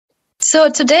So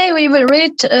today we will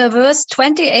read verse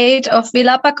 28 of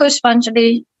Vilapa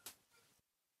Kusumanjali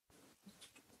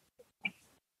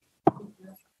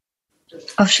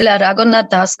of Srila Raghunath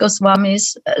Das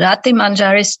Goswami's Rati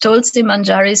Manjari's Tulsi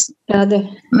Manjari's Radha.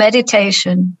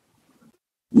 meditation.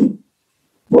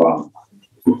 Wow.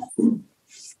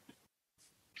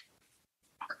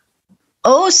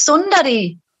 Oh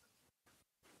Sundari,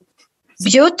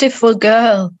 beautiful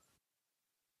girl,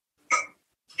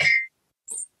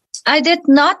 I did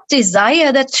not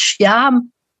desire that Shyam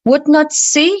would not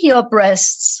see your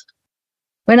breasts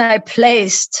when I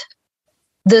placed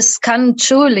this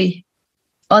kanchuli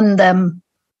on them.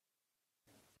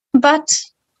 But,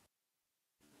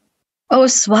 oh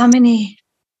Swamini,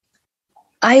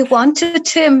 I wanted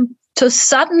him to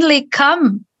suddenly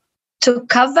come to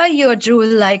cover your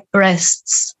jewel-like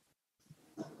breasts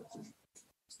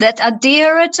that are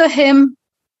dearer to him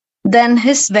than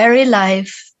his very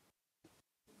life,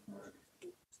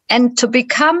 and to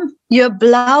become your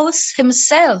blouse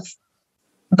himself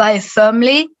by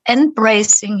firmly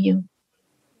embracing you.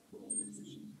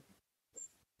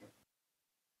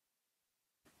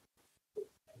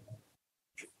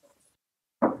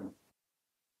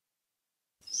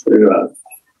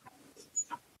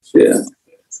 Yeah.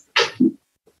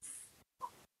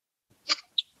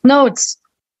 Notes.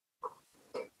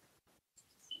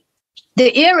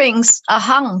 The earrings are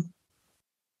hung.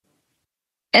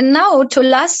 And now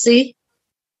Tulasi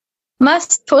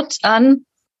must put on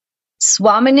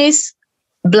Swamini's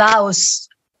blouse,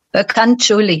 her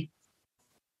kanchuli.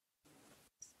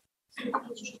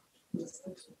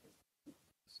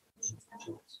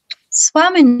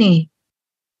 Swamini,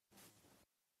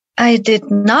 I did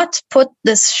not put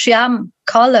this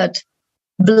Shyam-colored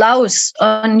blouse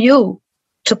on you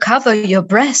to cover your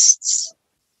breasts.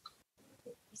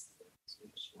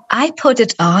 I put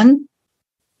it on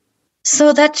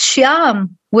so that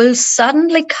Shyam will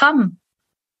suddenly come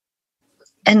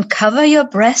and cover your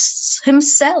breasts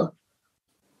himself,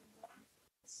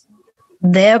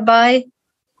 thereby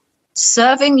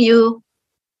serving you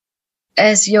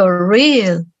as your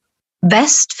real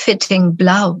best-fitting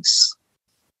blouse.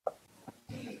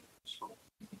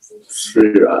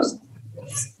 Sri Radha.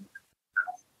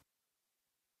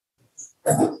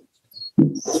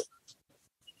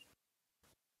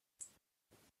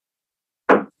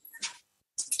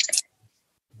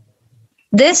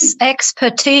 This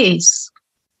expertise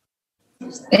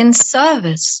in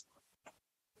service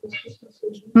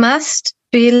must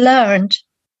be learned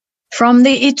from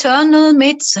the eternal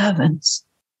maidservants,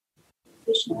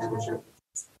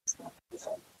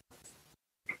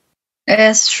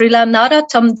 as Srila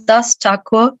Narottam Das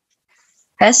Thakur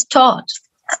has taught.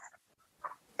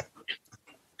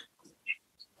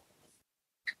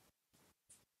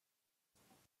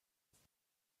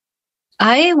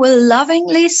 I will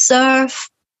lovingly serve,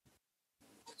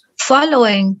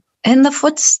 following in the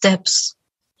footsteps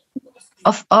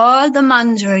of all the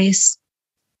manjaris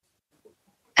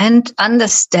and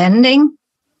understanding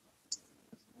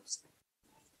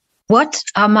what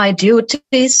are my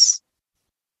duties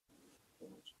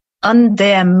on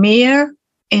their mere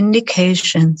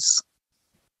indications.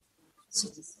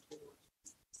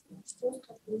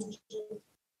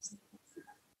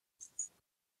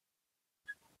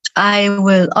 I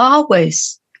will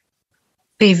always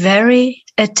be very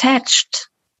attached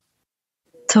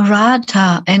to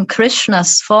Radha and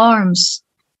Krishna's forms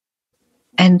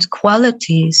and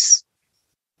qualities,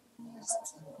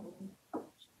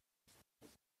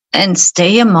 and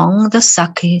stay among the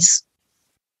Sakhis.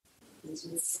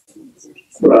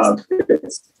 Radha.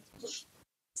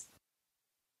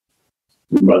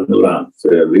 Bangla,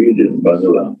 say read in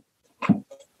Bangla.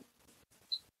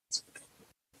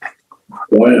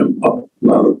 Poem of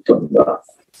Narottam Das.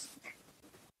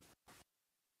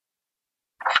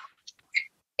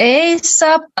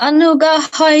 Esab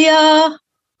anugahaya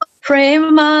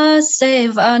prema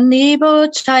seva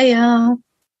nibochaya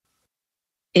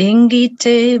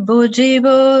ingite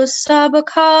bujibo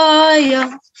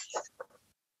sabakaya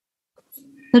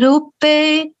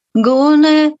rupe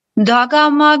gune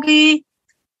dagamagi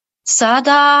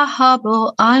sada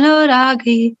habo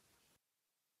anuragi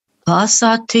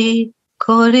pasati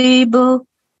koribo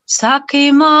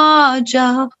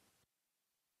sakimaja.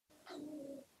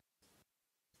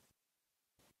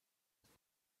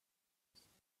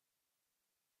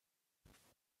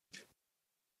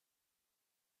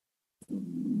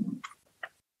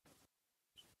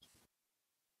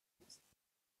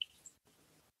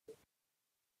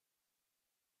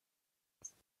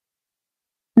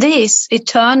 These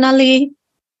eternally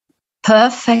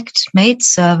perfect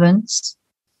maidservants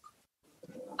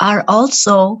are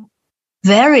also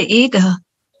very eager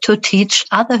to teach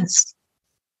others.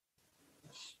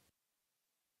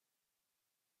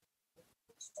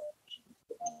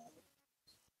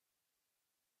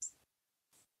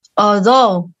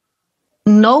 Although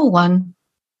no one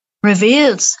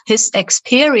reveals his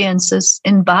experiences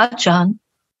in bhajan,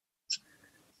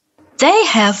 they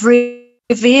have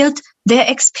revealed their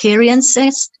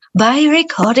experiences by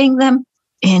recording them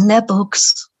in their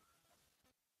books.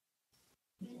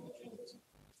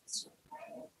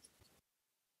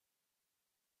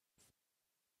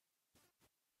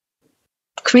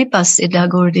 Kripa Siddha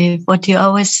Gurudev, what you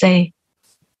always say.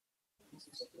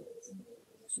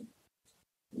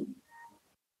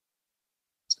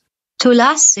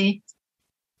 Tulasi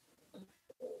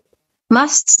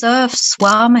must serve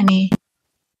Swamini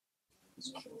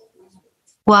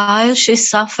while she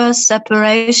suffers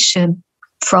separation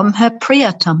from her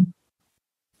Priyatam.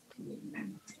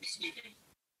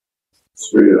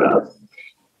 Sri Radha.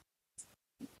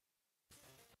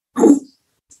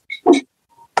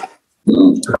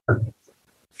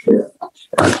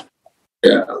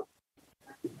 Yeah.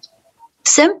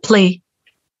 Simply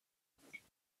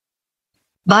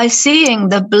by seeing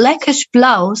the blackish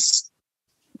blouse,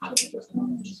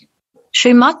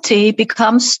 Srimati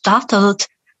becomes startled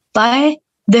by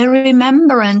the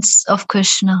remembrance of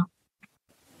Krishna.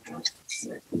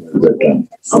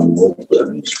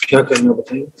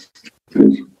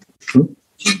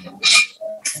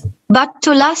 But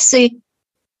Tulasi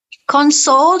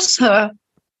consoles her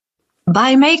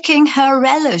by making her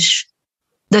relish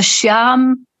the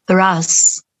Shyam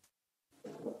Ras,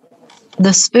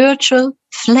 the spiritual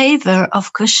flavor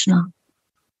of Krishna.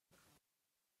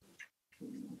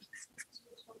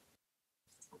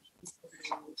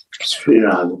 Sri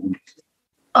Radha.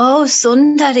 Oh,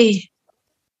 Sundari,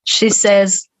 she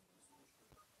says,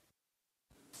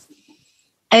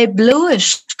 a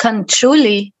bluish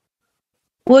kanchuli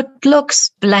would look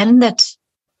splendid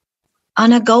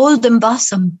on a golden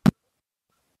bosom.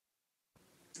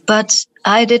 But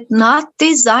I did not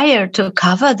desire to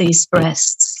cover these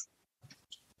breasts.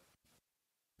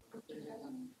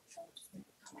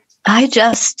 I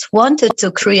just wanted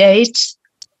to create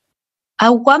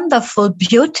a wonderful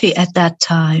beauty at that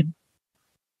time.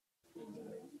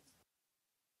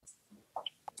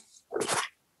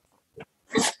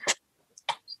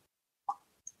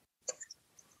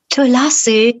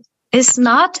 Tulasi is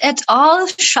not at all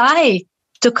shy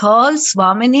to call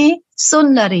Swamini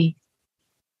Sundari.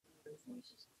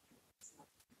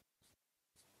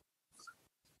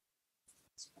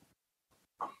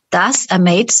 Does a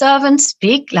maidservant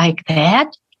speak like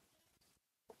that?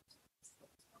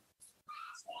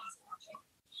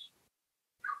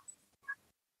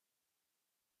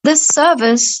 The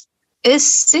service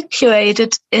is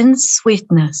situated in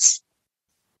sweetness.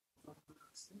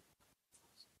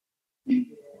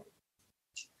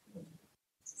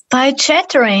 By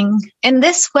chattering in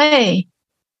this way,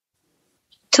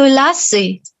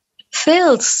 Tulasi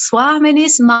fills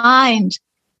Swamini's mind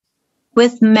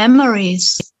with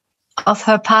memories of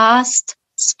her past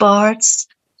sports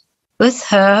with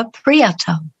her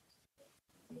Priyatam.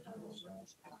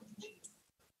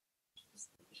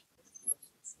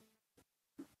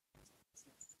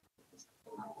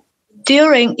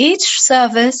 During each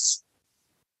service,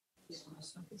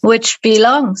 which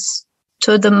belongs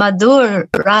to the Madhur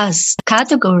Ras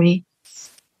category,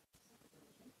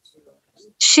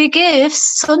 she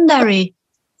gives Sundari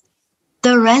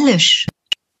the relish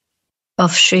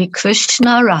of Sri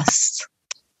Krishna Ras.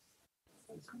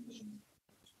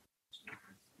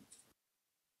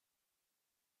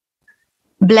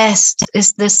 Blessed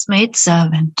is this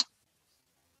maidservant,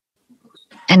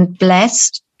 and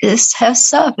blessed is her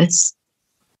service.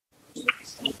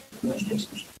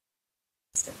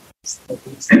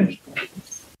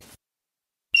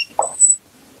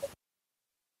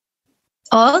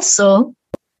 Also,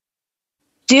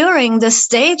 during the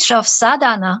stage of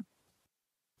sadhana,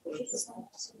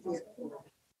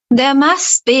 there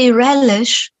must be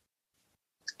relish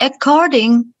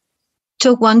according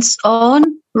to one's own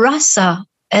rasa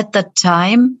at the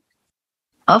time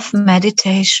of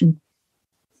meditation.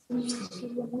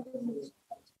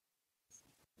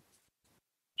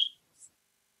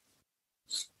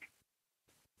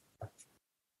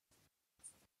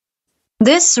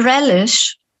 This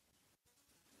relish,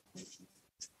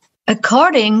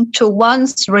 according to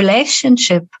one's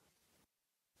relationship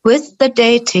with the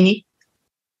deity,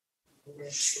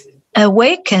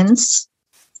 awakens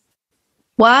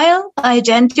while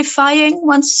identifying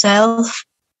oneself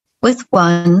with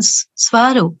one's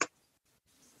Swarup.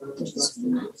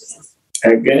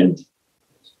 Again,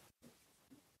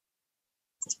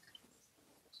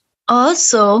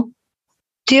 Also,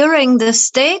 during the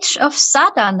stage of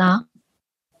sadhana,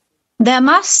 there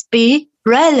must be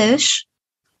relish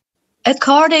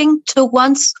according to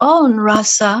one's own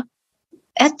rasa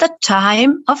at the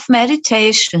time of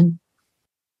meditation.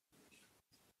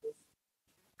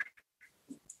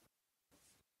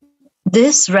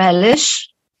 This relish,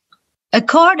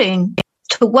 according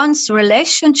to one's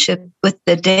relationship with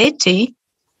the deity,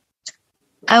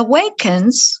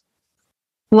 awakens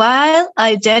while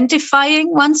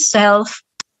identifying oneself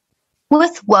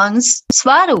with one's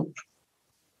swarup.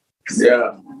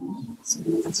 Yeah.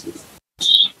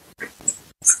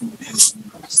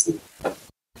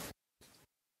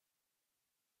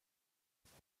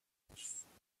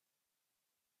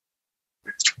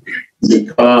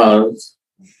 Because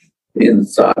in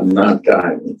sadhana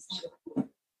time,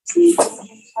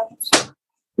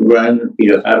 when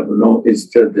you have no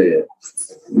Ishtadev,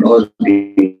 no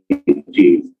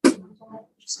deity,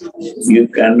 you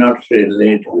cannot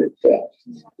relate with that.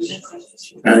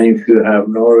 And if you have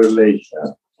no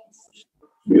relation,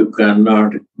 you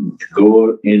cannot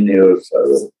go in your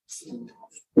Sarup.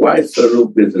 Why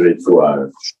Sarup is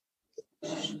required?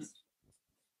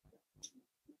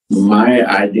 My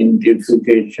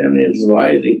identification is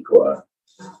why required.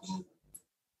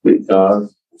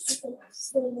 Because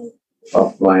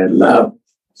of my love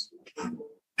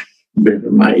with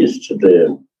my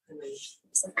Ishtadev,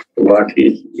 what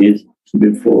is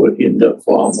before in the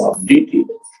form of deity.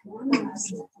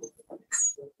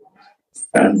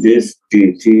 And this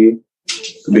deity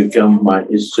become my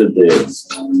Ishtadev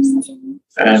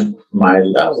and my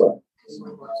lover.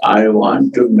 I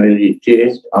want to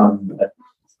meditate on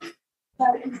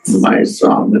my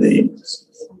Swamini.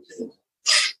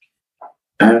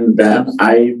 And then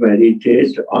I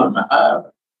meditate on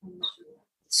her.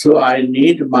 So I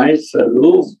need my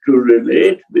Sarup to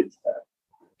relate with her.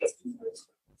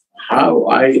 How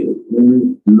I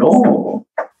know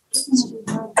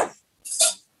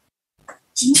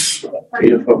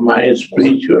if my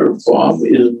spiritual form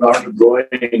is not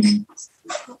going,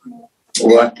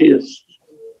 what is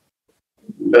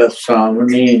the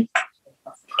Swamini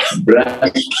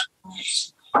breast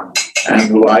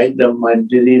and why the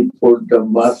Manjari put the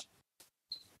musk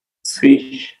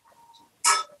fish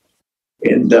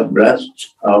in the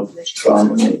breast of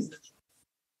Swamini?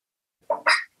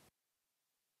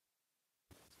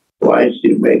 Why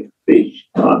she make fish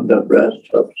on the breast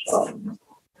of Swamini?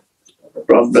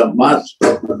 From the musk.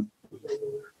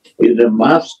 The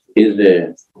musk is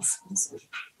a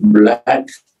black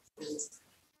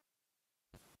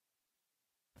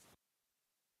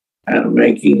and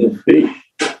making a fish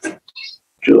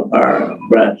to her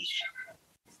breast.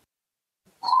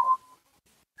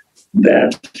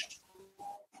 That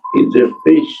is a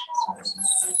fish.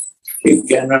 He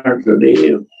cannot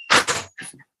leave.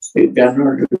 He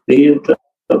cannot leave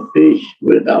the fish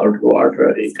without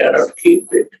water. He cannot keep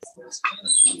it.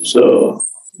 So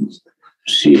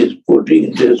she is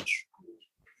putting this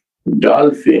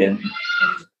dolphin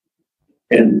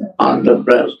on the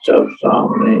breast of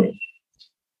Swamini,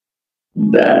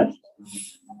 that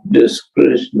this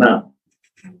Krishna,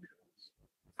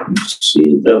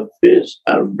 see the fish,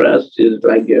 her breast is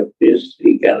like a fish,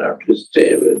 he cannot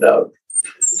stay without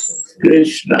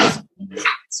Krishna.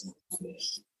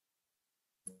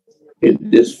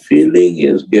 This feeling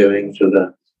is giving to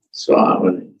the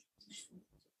Swamini.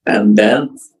 And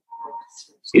then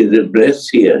is a breast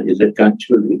here, is a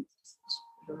kanchuli.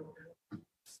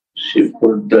 She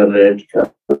put the red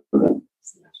color.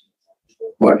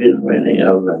 What is meaning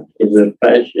of that? Is a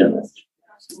passionate.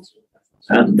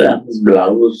 And then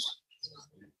blouse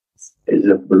is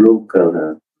a blue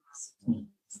color.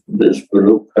 This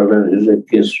blue color is a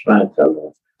Krishna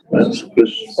color. When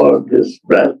for this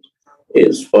breath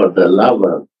is for the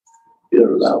lover,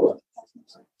 your lover.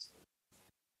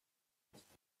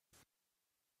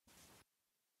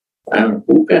 And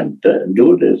who can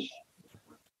do this?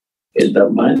 Is the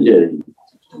Manjari.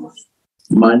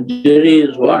 Manjari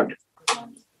is what?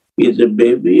 Is a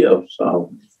baby of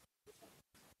sound.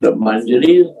 The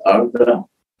Manjaris are the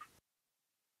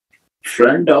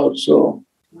friend also,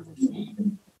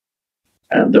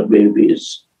 and the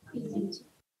babies.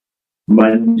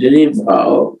 Manjari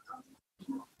Bhav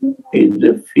is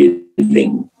the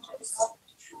feeling,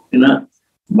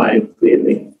 my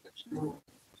feeling.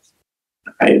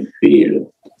 I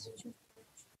feel,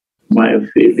 my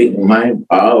feeling, my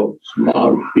bhav,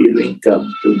 small feeling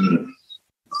comes to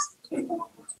me.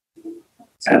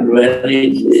 And when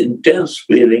intense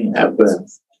feeling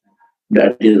happens,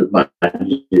 that is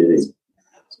Manjari.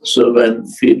 So when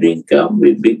feeling comes,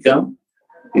 we become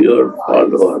your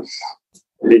followers.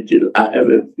 little, I have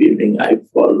a feeling, I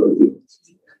follow you.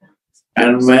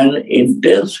 And when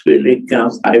intense feeling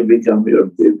comes, I become your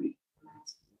baby.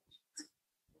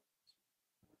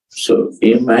 So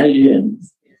imagine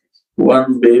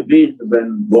one baby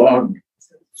when born,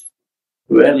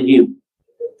 when he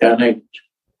connects,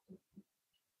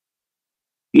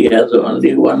 he has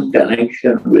only one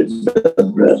connection with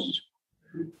the breast,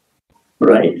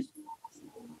 right?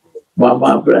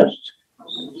 Mama breast.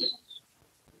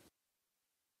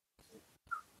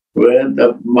 Where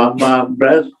the mama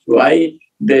breast, why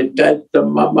they touch the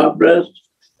mama breast?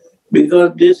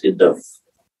 Because this is the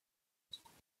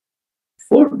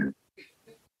food.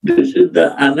 This is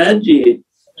the energy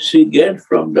she gets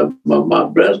from the mama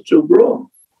breast to grow.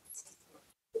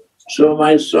 So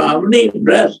my Swami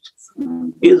breast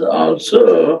is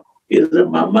also a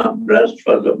mama breast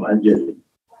for the Manjari.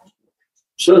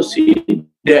 So she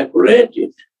decorates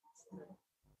it.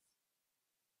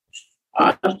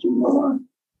 Ask Mama,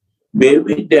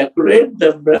 baby decorate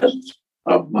the breast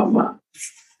of mama.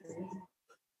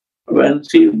 When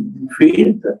she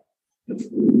feeds,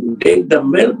 take the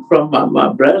milk from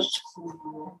mama breast,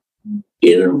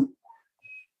 in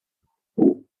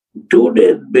 2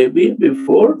 days baby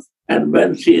before, and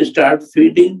when she starts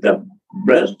feeding the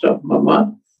breast of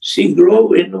mama, she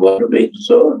grow in 1 week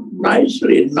so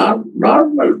nicely, not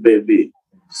normal baby.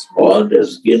 All the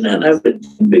skin and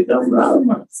everything become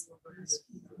normal.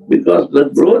 Because the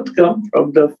growth comes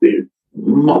from the feed,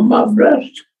 mama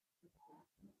breast.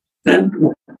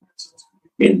 And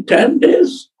in 10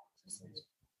 days,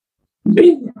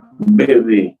 big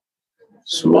baby,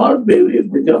 small baby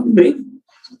become big.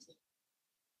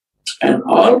 And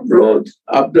all growth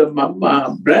of the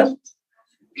mama breast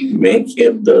make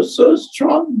him the so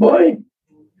strong boy.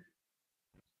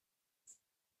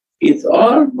 It's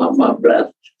all mama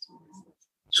breast.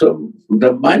 So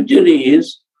the Manjari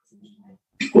is,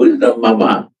 who is the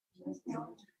mama?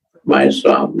 My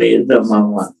Swami is the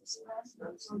mama.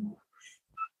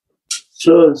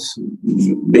 So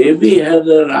baby has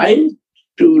a right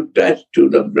to touch to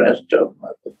the breast of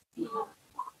mother.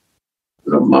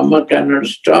 The mama cannot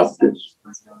stop this.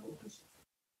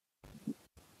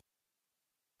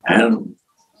 And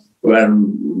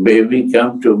when baby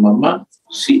comes to mama,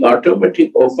 she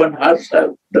automatically opens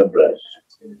herself the breast.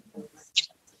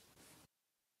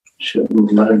 So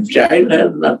my child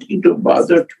has nothing to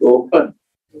bother to open.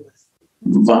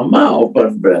 Mama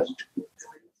open breast.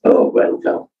 Oh,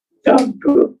 welcome. Come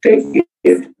to take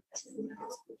it.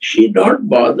 She don't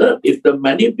bother if the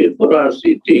many people are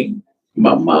sitting.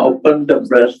 Mama open the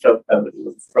breast of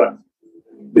everyone front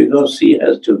because she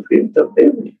has to feed the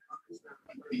baby.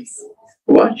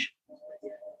 Watch.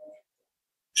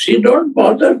 She don't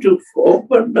bother to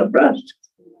open the breast.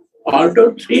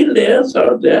 Although 3 layers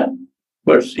are there,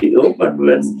 but she open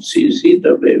when she see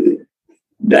the baby.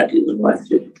 That is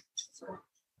magic.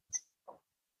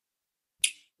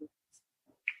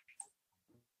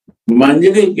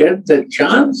 Manjari get the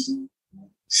chance,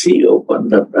 she open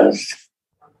the breast.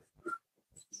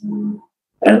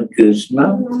 And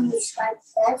Krishna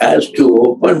has to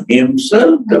open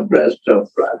himself the breast of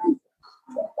Radha.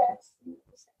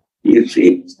 You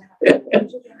see,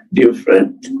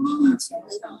 different.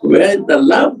 Where is the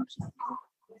love?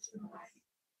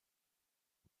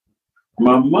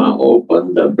 Mama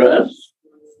open the breast,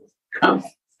 come,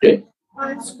 take.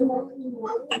 And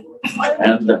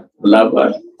the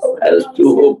lover has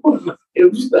to open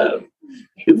himself.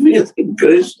 If he is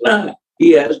Krishna,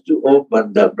 he has to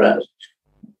open the breast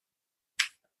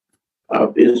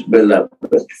of his beloved.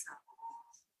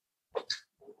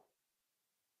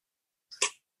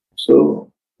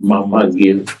 So Mama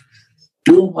gives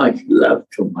too much love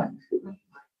to Manjari.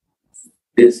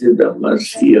 This is the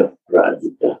mercy of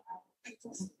Radhika.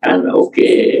 And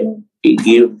okay, he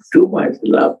gives too much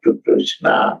love to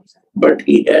Krishna, but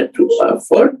he had to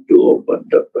afford to open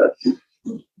the breast.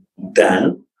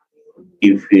 Then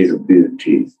he feels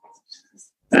beauty.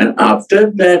 And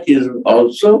after that is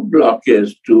also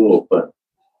blockage to open.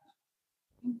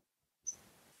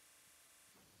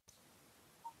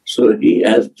 So he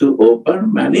has to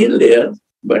open many layers,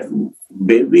 but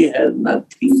baby has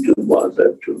nothing to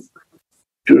bother to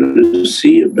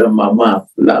receive the mama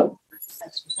love.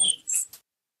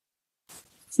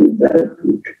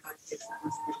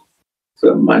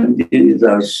 So Manjaris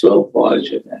are so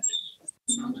fortunate.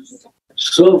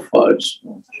 So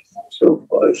fortunate. So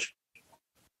fortunate.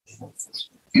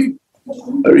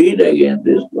 Read again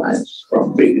these lines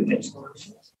from beginning.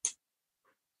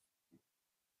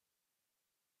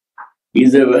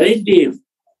 Is a very deep.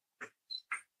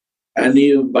 And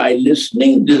you, by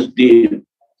listening this deep,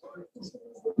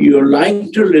 You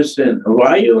like to listen.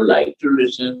 Why you like to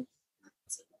listen?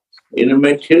 In a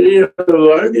material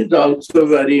world is also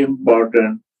very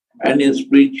important. And in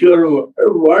spiritual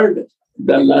world,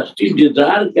 the lusty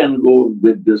desire can go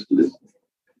with this listening.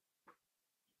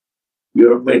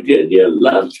 Your material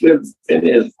lust will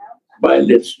finish by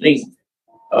listening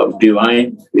of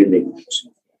divine feelings.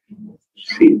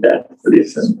 See that,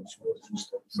 listen.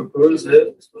 Suppose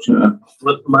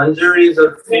what Manjaris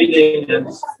are feeling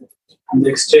in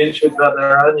exchange with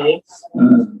Radharani,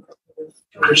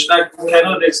 Krishna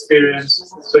cannot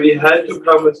experience, so he had to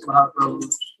come with Mahaprabhu.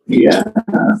 Yeah.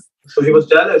 So he was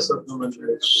jealous of the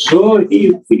Manjaris. So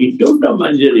he took the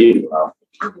Manjari vow.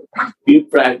 He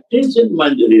practiced in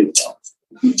Manjari vow.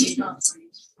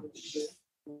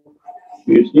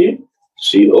 You see,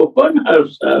 she opened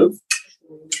herself,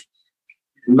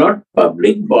 not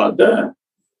public bother.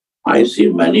 I see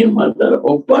many mothers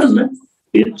open,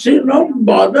 it's not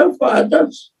bother for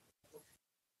others.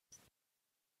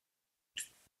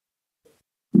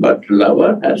 But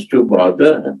lover has to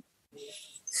bother.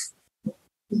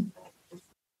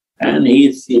 And he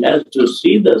has to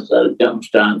see the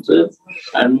circumstances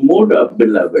and mood of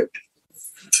beloved.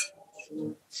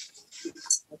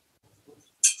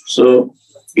 So,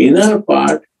 inner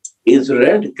part is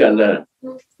red color.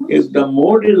 If the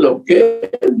mood is okay,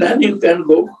 then you can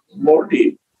go more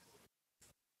deep.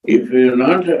 If you're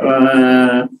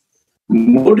not,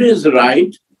 mood is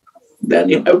right, then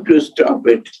you have to stop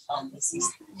it.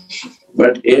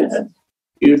 But yeah,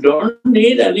 you don't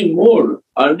need any more.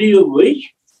 Only you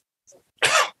wish,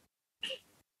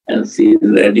 and she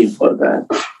is ready for that.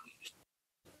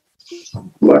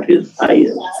 What is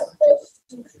highest?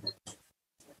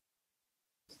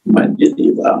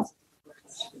 Manjari vow.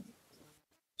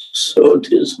 So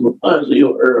this was,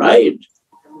 you are right.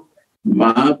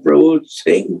 Mahaprabhu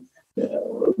think,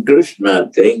 Krishna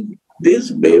think,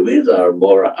 these babies are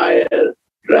more higher,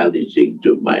 relishing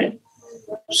to my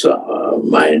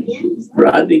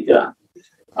Radhika.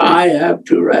 I have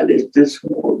to relish this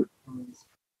more.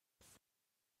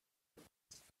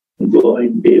 Go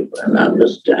in deep and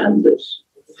understand this.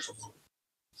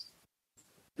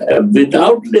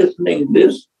 Without listening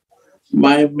this,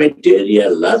 my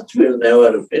material lust will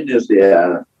never finish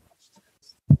here.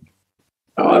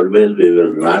 Always we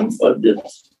will run for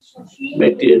this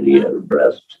material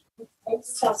breast.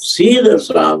 See the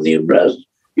Swami breast,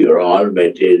 your all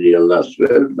material lust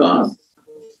will gone.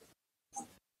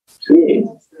 See?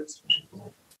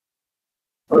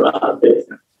 Radhe.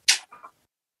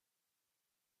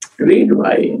 Read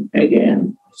why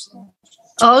again.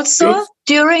 Also,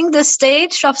 during the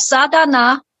stage of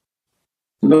sadhana,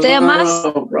 there must...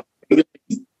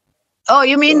 Oh,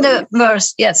 you mean the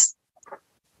verse, yes.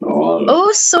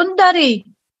 Oh, Sundari,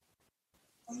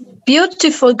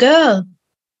 beautiful girl.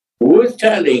 Who is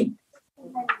telling?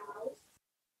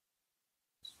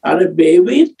 Are a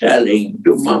baby is telling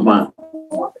to mama.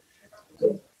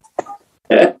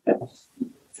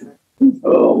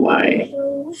 Oh my,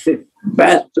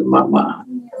 best mama.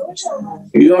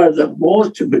 You are the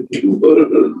most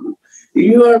beautiful.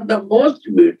 You are the most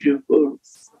beautiful.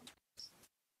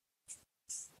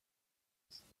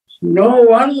 No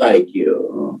one like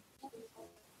you.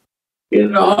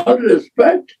 In all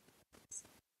respect.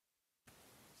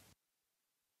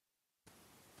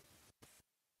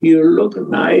 You look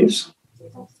nice.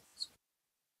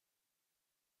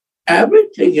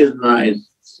 Everything is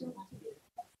nice.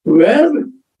 Where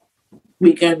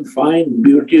we can find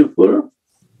beautiful?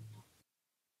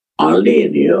 Only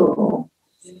in you.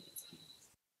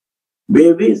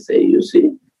 Baby say, you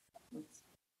see.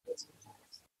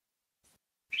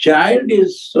 Child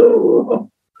is so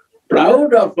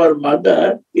proud of her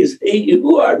mother, he say,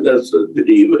 you are the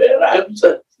Sundari, where I am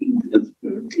searching this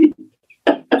beauty.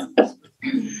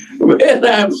 Where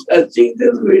I am searching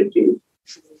this beauty.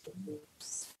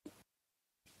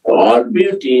 All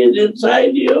beauty is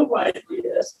inside you, my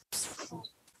dear.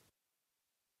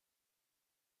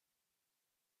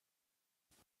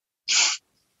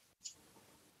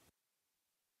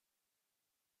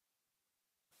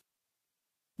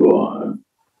 Go on.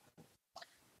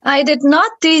 I did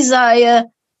not desire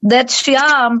that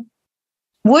Shyam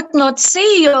would not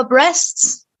see your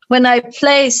breasts when I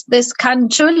placed this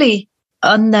kanchuli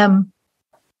on them.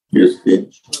 You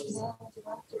see?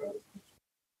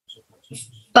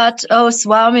 But, oh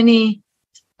Swamini,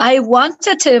 I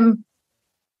wanted him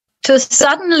to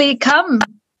suddenly come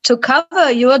to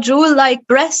cover your jewel-like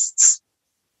breasts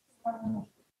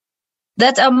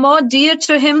that are more dear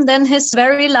to him than his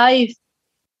very life,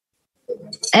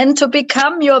 and to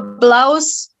become your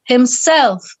blouse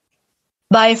himself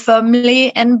by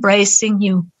firmly embracing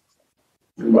you.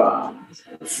 Wow.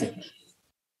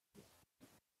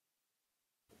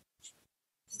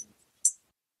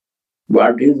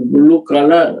 What is blue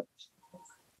color?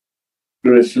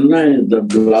 Krishna is the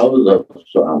blouse of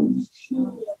Swami.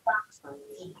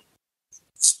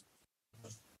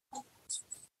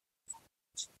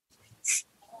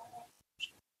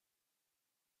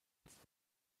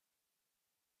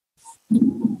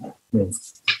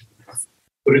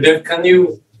 Gurudev, can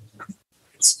you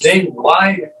explain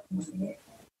why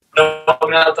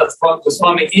Raghunatha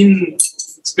Goswami in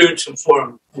spiritual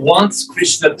form wants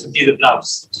Krishna to be the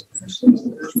blouse?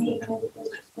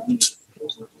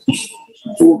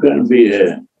 Who can be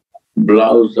a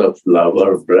blouse of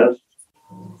lover breast?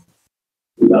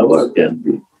 Lover can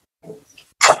be.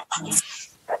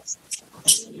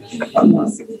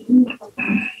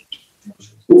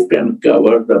 Who can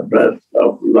cover the breast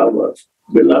of lover?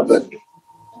 Beloved.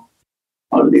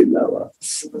 Only lover.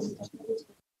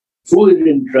 Who is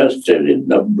interested in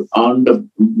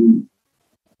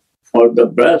for the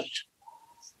breast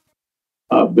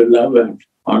of beloved?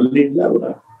 Only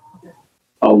lover.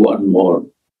 Or one more,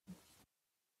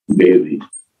 baby.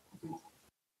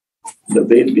 The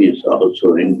baby is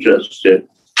also interested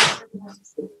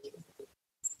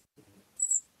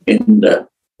in the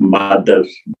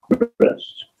mother's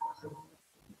breast.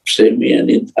 Same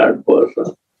any third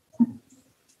person.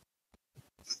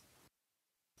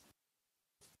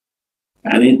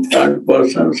 Any third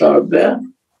persons are there?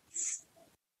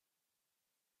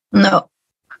 No.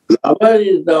 Lover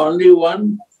is the only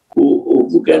one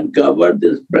who can cover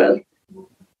this breast.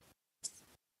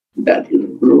 That is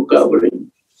blue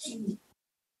covering.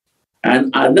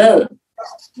 And other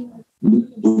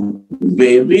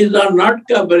babies are not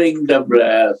covering the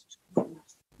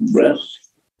breast.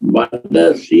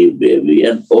 Mother see baby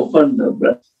and open the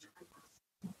breast.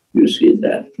 You see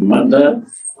that? Mother,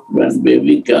 when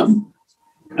baby come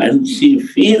and she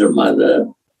feel mother,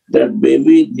 that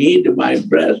baby need my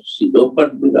breast, she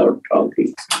open without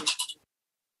talking.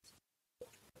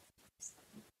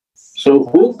 So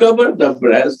who cover the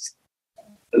breast?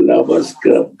 Lovers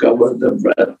cover the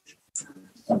breast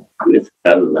with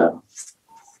Allah.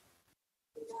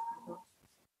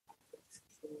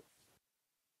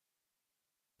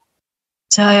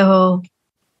 Jai Ho.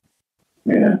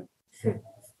 Yeah.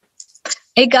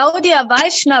 A Gaudiya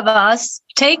Vaishnavas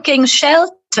taking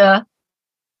shelter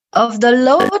of the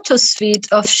lotus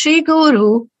feet of Sri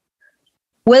Guru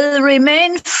will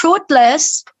remain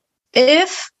fruitless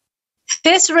if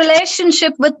his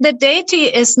relationship with the deity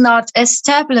is not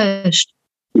established.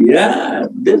 Yeah,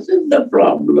 this is the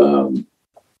problem.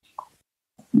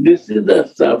 This is the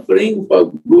suffering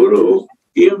for Guru.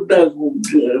 If the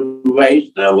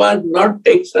Vaishnavas not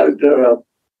take shelter of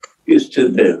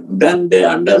Ishtadev, then they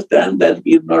understand that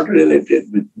he is not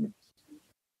related with me.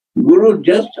 Guru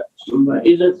just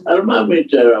is a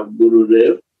thermometer of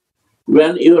Gurudev.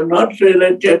 When you are not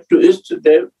related to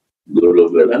Ishtadev, Guru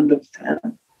will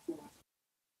understand.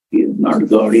 He is not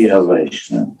Gaudiya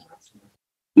Vaishnava.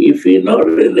 If he not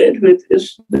relate with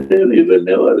Ishtadev, he will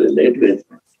never relate with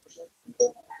me.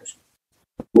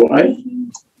 Why?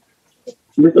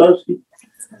 Because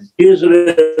his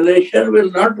relation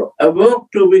will not evoke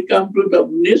to become to the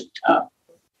Nishtha.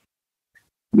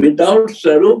 Without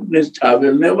Sarup, Nishtha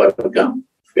will never come.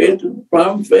 Faith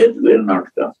from faith will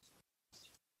not come.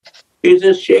 It is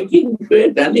a shaking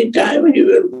faith. Any time he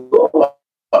will go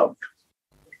out.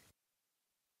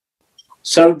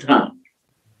 Sardha,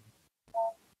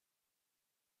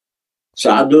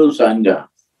 Sadhu Sangha,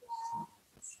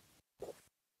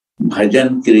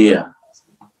 Bhajan Kriya,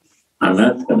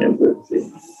 Anatha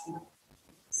Nivritti.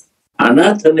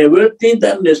 Anatha Nivritti,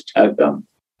 then Nishtha comes.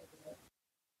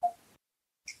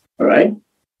 Right?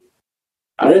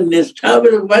 And Nishtha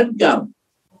will when come?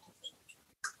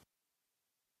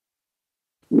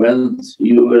 When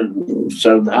you will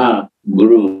Sardha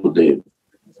Guru Dev.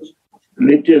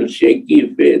 Little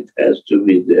shaky faith has to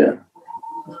be there.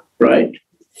 Right?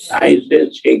 I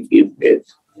say shaky faith.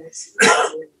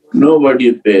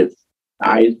 Nobody faith.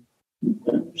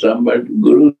 Somebody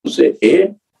Guru say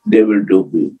A, they will do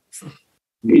B.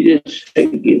 It is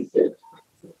shaky faith.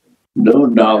 No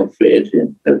doubt faith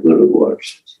in the Guru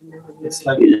words. It's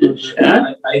like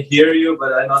I hear you,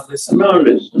 but I'm not listening. No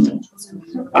listening.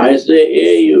 I say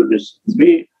A, you listen.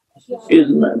 B,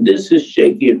 this is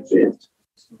shaky faith.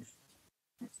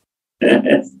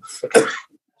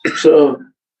 So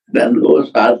then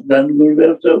goes then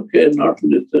Gurudev says, okay, not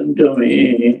listen to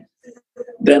me.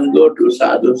 Then go to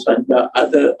Sadhu Sangha,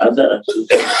 other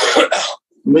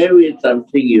maybe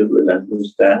something you will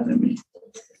understand me.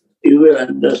 You will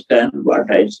understand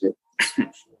what I say.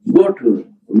 Go to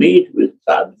meet with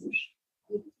sadhus.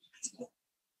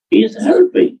 He is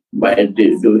helping by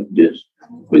doing this.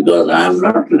 Because I am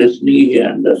not listening, he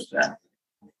understands.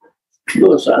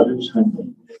 Go sadhu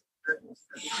sangha.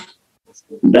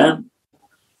 Then,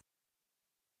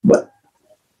 but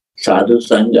sadhu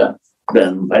sangha,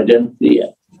 then bhajan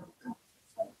kriya.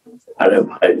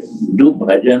 Do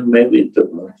bhajan maybe to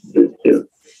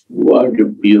what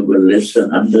you will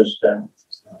listen, understand.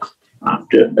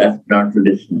 After that, not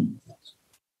listening.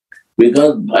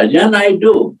 Because bhajan I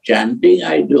do, chanting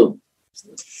I do.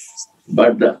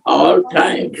 But all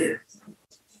time,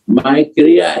 my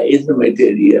kriya is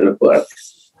material work,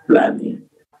 planning.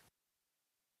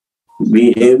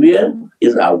 Behavior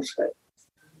is outside.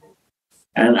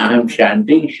 And I am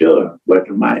chanting, sure, but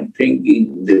my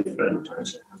thinking is different.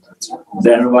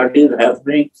 Then what is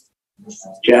happening?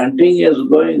 Chanting is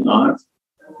going on,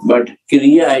 but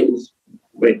kriya is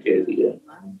material.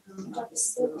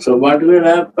 So what will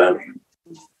happen?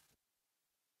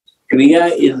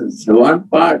 Kriya is one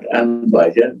part and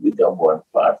bhajan become one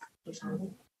part.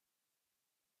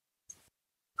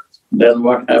 Then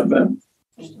what happens?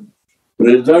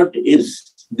 Result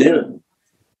is there.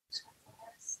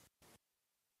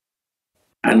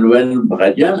 And when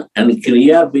bhajan and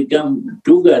kriya become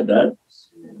together,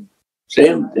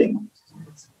 same thing.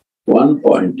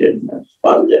 One-pointedness,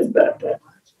 forget that.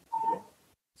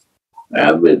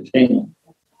 Everything,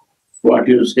 what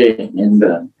you say in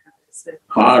the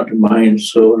heart, mind,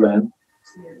 soul, and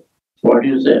what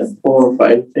you say, 4 or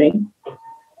 5 things?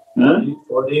 Huh?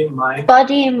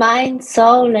 Body, mind,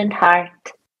 soul, and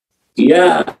heart.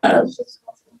 Yes,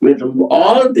 with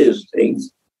all these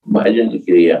things, bhajan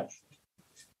kriya.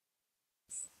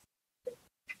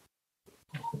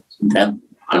 Then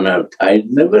anartha is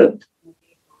never.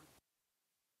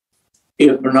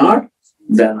 If not,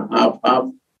 then half.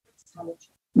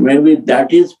 Maybe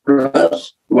that is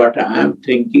plus what I am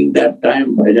thinking that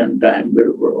time, bhajan time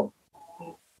will grow.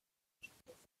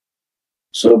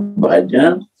 So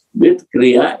bhajan with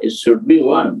kriya, it should be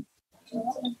one,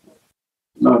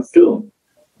 not two.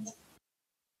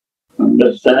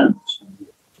 Understand?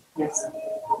 Yes.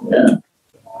 Yeah.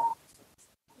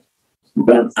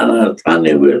 When anartha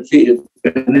nivritti is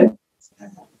finished,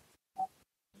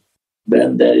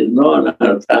 then there is no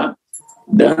anartha.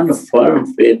 Then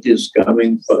firm faith is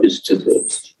coming for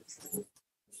Istadeva.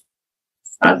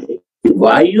 And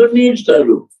why you need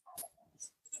Sarup?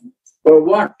 For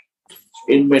what?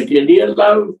 In material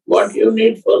life, what you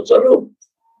need for Sarup?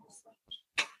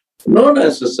 No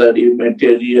necessary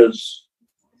materials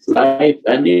life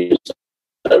and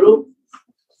Sarup.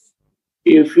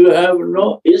 If you have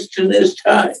no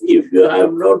Isthanistha, if you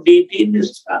have no deity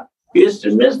nistha, Ist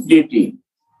means deity.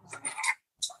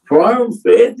 Firm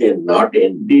faith is not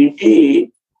in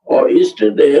deity or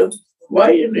Ishtadev,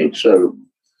 why you need Sarup?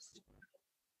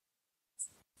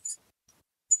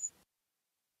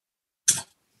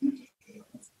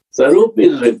 Sarup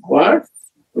is required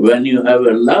when you have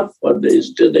a love for the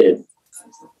Ishtadev,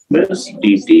 means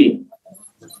deity.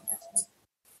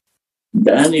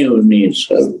 Then you need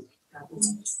Sarup.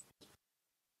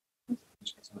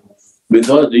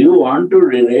 Because you want to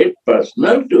relate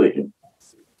personal to him.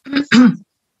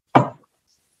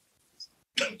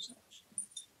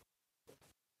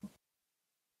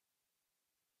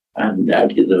 And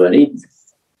that is a very,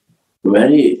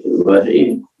 very,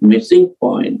 very missing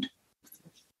point.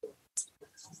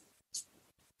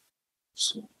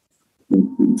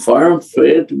 Firm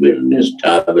faith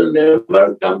nistha will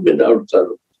never come without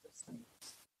Sarup.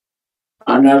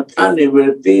 Anartha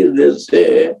nivritti, they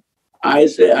say, I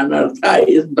say anartha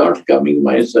is not coming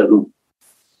my Sarup.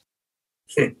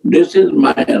 This is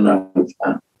my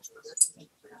anartha.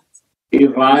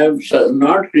 If I am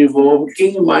not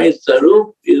revoking my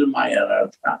Sarup, is my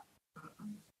anartha.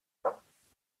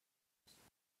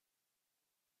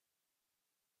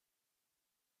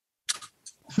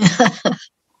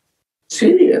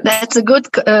 Serious. That's a good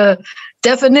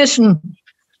definition,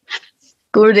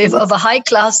 Gurudev, of a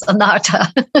high-class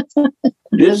anartha.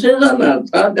 This is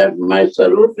anartha, that my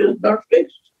Sarup is not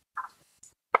fixed.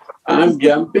 I am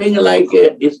jumping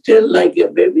still like a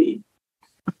baby.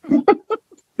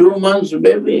 2 months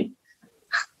baby.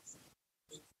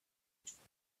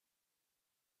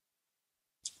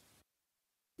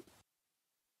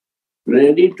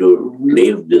 Ready to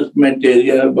leave this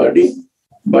material body,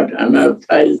 but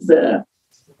anartha is there.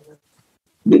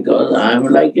 Because I am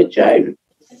like a child,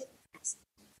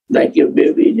 like a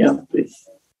baby jumping.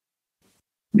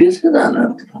 This is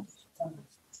anartha.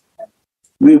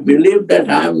 We believe that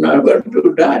I am never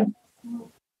to die.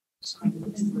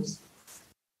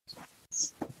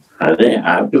 And they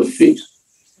have to fix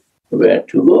where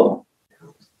to go.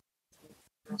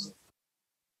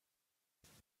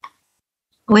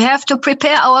 We have to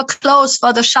prepare our clothes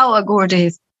for the shower,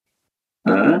 Gurudev.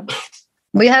 Huh?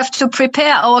 We have to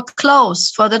prepare our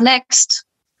clothes for the next.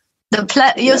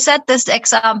 You said this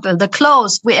example, the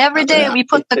clothes. Every day we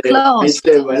put the clothes.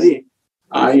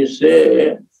 I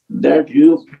say that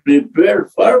you prepare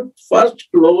for first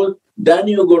clothes, then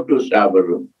you go to shower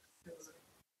room.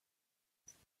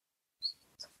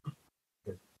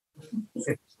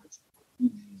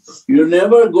 You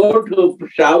never go to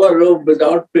shower room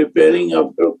without preparing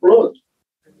of your clothes.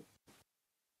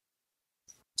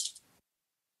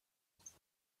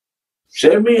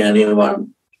 Show me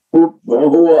anyone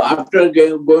who after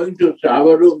going to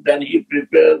shower room, then he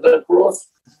prepares the clothes.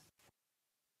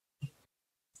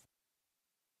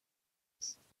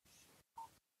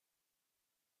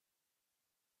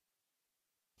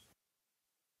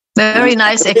 Very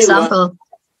nice example.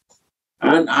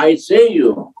 And I say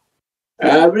you,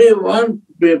 everyone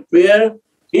prepare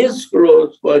his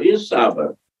clothes for his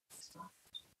shower.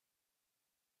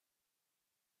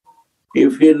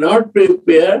 If he not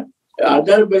prepare,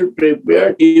 other will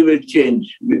prepare, he will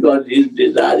change because his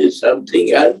desire is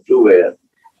something else to wear.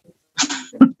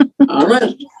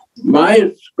 Honest,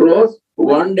 my clothes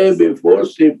one day before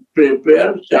she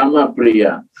prepared Shama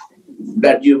Priya,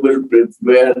 that you will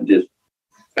prepare this.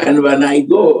 And when I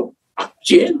go,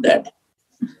 change that.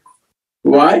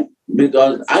 Why?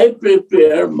 Because I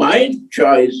prepare my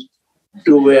choice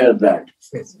to wear that.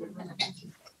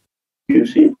 You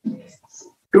see?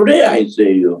 Today I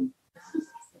say you.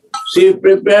 She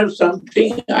prepares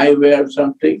something, I wear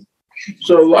something.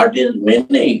 So what is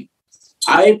meaning?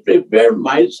 I prepare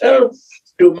myself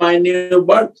to my new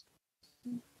birth.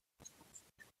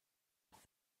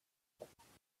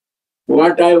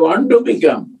 What I want to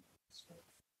become.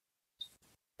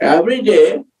 Every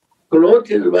day, clothes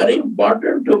is very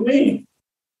important to me.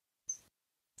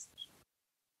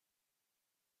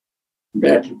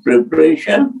 That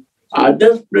preparation,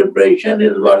 others' preparation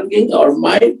is working or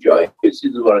my choice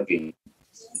is working.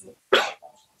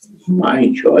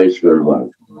 My choice will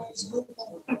work.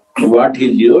 What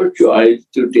is your choice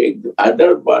to take the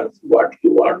other birth, what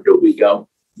you want to become,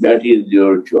 that is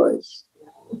your choice.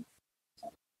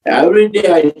 Every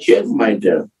day I check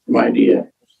myself, my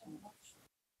dear.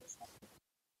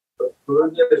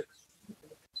 When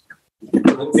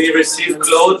we receive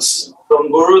clothes from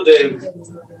Gurudev,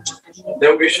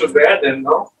 then we should wear them,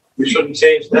 no? We shouldn't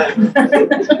change that.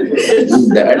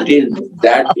 That is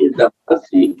the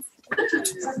mercy.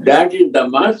 That is the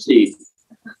mercy.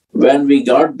 When we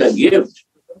got the gift,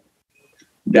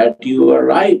 that you are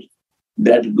right,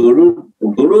 that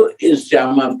Guru is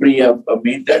Shama Priya for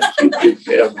me, that she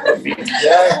prepared for me.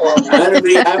 And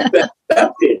we have to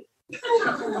accept it.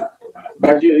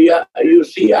 But you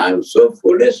see, I'm so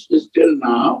foolish still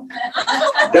now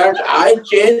that I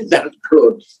changed that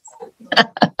clothes.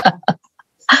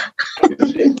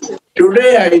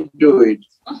 Today I do it.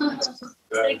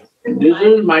 This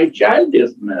is my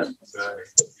childishness.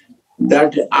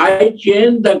 That I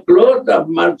change the clothes of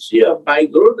mercy of my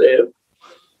Gurudev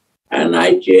and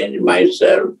I change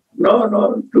myself.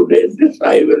 No, today this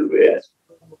I will wear.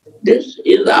 This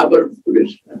is our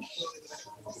foolishness.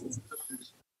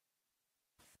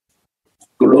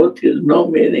 Cloth is no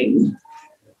meaning,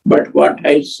 but what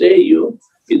I say you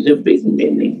is a big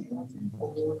meaning.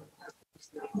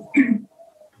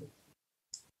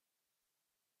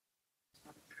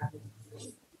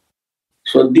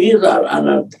 So these are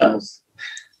anarthas.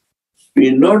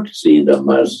 We not see the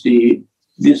mercy.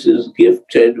 This is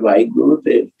gifted by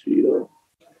Gurudev to you.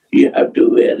 You have to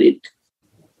wear it.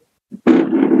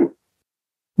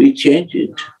 We change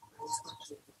it.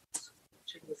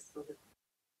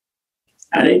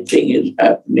 Anything is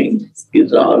happening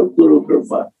is all Guru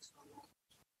Kripa.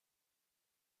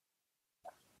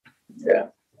 Yeah.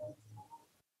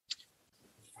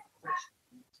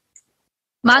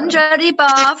 Manjari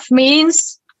Bhav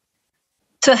means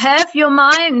to have your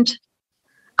mind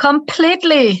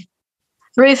completely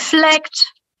reflect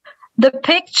the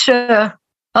picture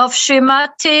of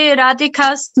Srimati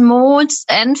Radhika's moods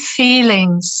and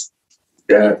feelings.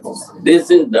 Yeah. This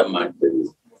is the Manjari.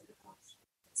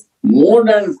 Mood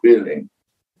and feeling.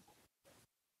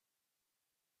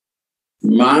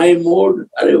 My mood,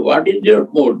 what is your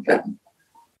mood then?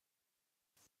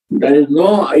 There is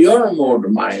no your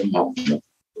mood, my mood.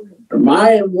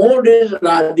 My mood is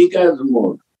Radhika's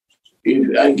mood.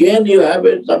 If again you have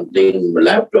something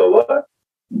left over,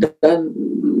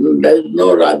 then there is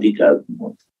no Radhika's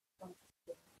mood.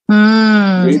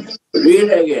 Read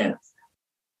again.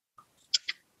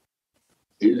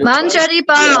 Manjari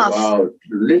Bhav.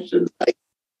 Listen.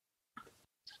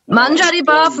 Manjari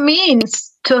Bhav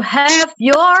means to have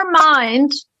your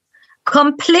mind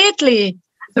completely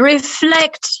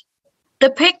reflect the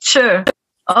picture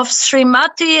of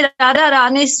Srimati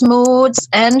Radharani's moods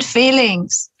and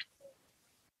feelings.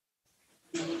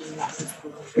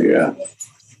 Yeah.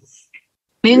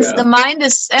 Means the mind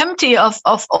is empty of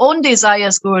own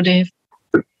desires, Gurudev.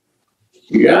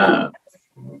 Yeah.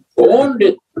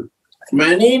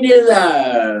 Many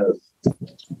desires.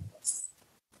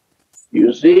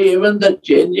 You see, even the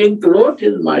changing clothes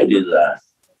is my desire.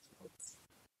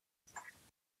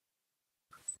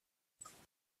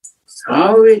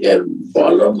 How we can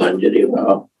follow Manjari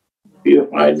Bhav?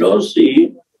 If I don't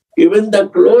see, even the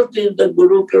clothes is the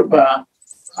Guru Kripa,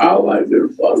 how I will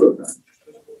follow that?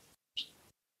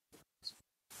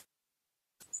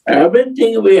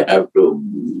 Everything we have to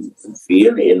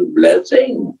feel in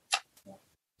blessing.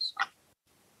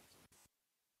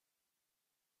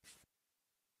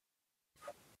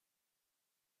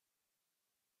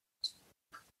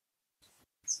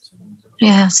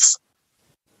 Yes.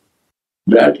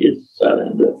 That is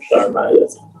surrender,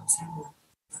 Saranagati.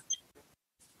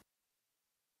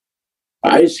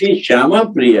 I see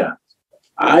Shama Priya.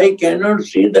 I cannot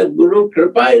see the Guru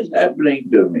Kripa is happening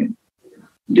to me.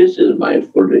 This is my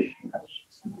foolishness.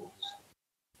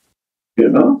 You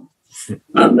know?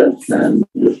 Understand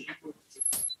this.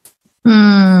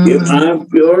 If I am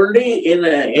purely in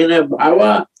a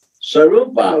bhava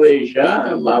sarupa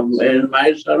avesha, in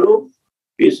my sarup,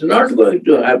 it's not going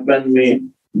to happen me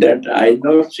that I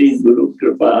don't see Guru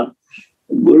Kripa.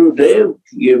 Guru Dev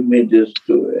give me this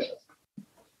to wear.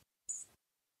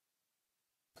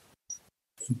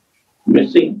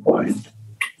 Missing point.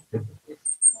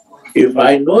 If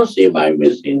I don't see my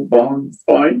missing point,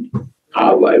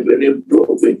 how I will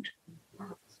improve it?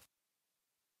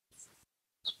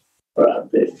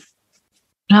 Radhe.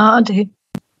 Radhe.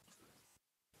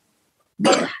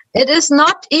 It is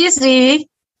not easy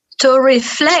to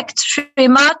reflect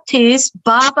Srimati's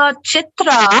Baba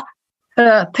Chitra,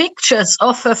 her pictures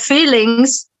of her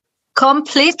feelings,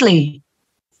 completely.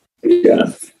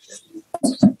 Yeah.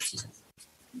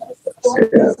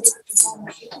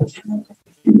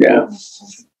 Yeah.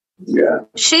 Yeah.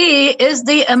 She is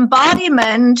the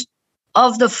embodiment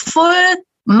of the full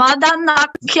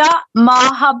Madanakya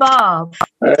Mahabhav.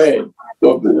 Hey,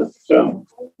 Gopi, come.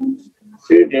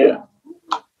 Sit here.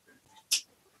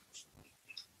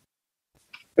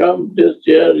 Come, this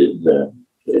chair is there.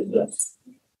 Sit there.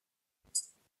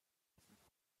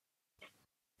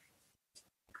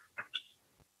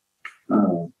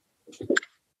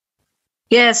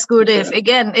 Yes, Gurudev.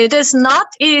 Again, it is not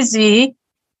easy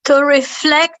to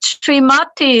reflect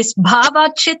Srimati's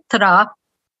Bhava Chitra,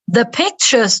 the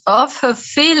pictures of her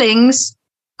feelings,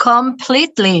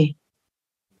 completely.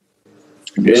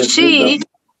 Yes, See,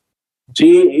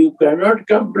 you cannot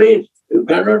complete, you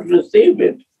cannot receive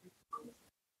it.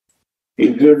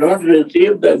 If you don't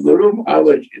receive the Guru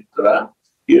Bhava Chitra,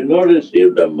 you don't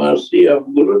receive the mercy of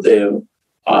Gurudev,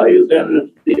 how you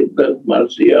can receive the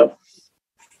mercy of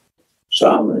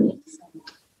Swami?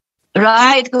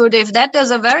 right, Gurudev. That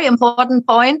is a very important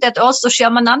point that also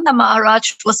Shyamananda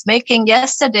Maharaj was making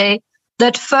yesterday,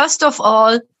 that first of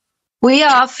all, we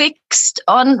are fixed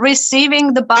on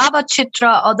receiving the Baba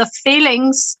Chitra or the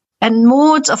feelings and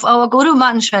moods of our Guru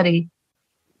Manjari.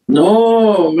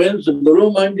 No, means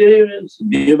Guru Manjari means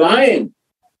divine.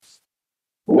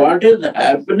 What is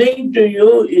happening to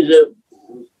you is a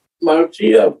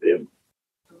mercy of him.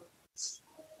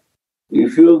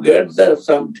 If you get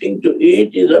something to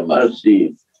eat, is a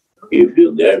mercy. If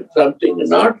you get something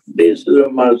not, this is a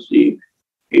mercy.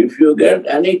 If you get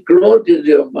any cloth, is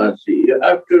your mercy. You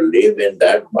have to live in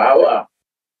that bhava.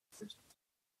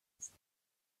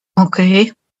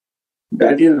 Okay.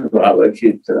 That is Bhava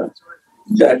Chitra.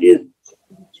 That is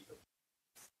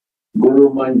Guru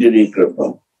Manjari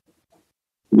Kripa.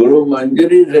 Guru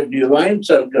Manjari is a divine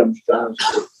circumstance.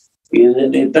 He is a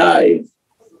Nitai.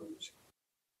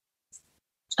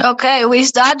 Okay, we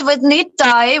start with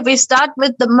Nitai, we start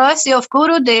with the mercy of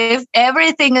Gurudev,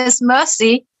 everything is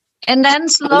mercy, and then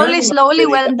slowly,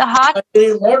 when the heart...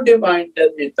 Is more divine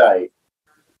than Nitai.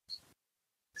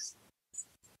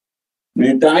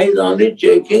 Nitai is only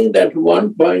checking that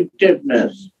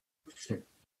one-pointedness to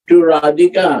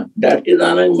Radhika. That is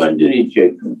Anand Manjari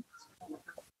checking.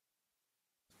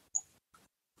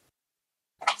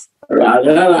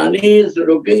 Radha Rani is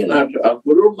looking at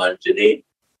Guru Manjari.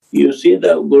 You see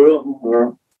the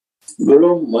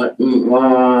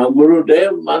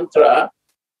Gurudev mantra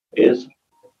is,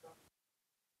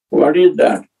 what is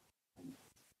that?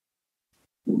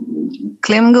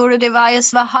 Klim Gurudevaya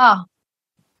Svaha.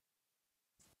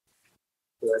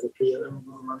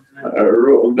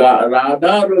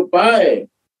 Radha Rupai.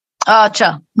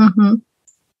 Acha. Mm-hmm.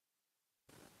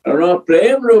 No,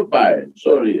 Prem Rupai.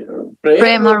 Sorry.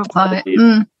 Prem Rupai.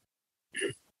 Mm.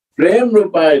 Prem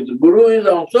Rupai. The Guru is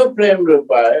also Prem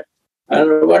Rupai.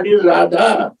 And what is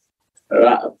Radha?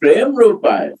 Prem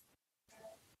Rupai.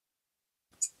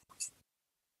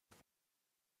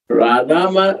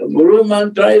 Guru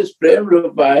mantra is Prem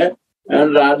Rupai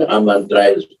and Radha mantra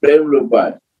is Prem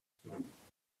Rupai.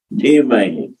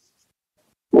 Dhimahi.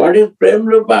 What is Prem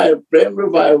Rupai? Prem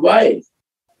Rupai, why?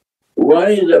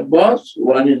 One is a boss,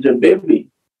 one is a baby.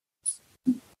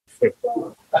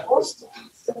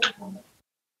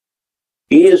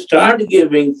 He start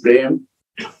giving Prem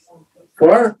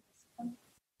for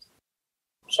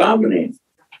Samani.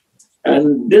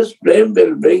 And this Prem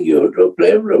will bring you to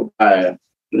Prem Rupaya,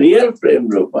 real Prem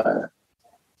Rupaya.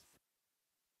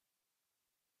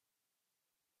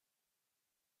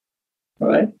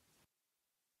 Right?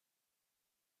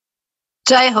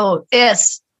 Jai Ho,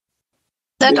 yes.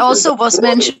 That This also was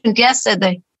mentioned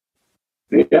yesterday.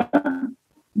 Yeah.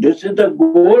 This is the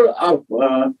goal of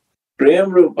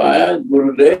Prem Rupaya,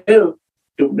 Gurudev,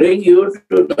 to bring you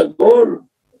to the goal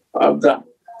of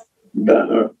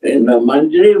in the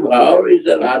Manjari Bhav is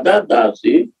the Radha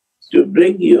Dasi to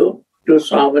bring you to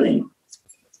Samani.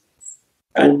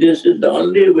 And this is the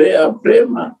only way of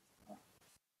Prema.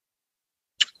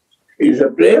 It's a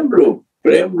Prem Rup.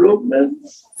 Prem Rup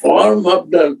means form of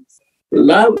the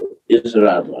love is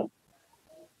Radha.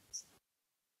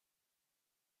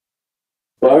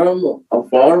 A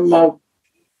form of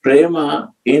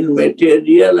Prema in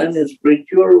material and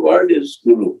spiritual world is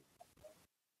Guru.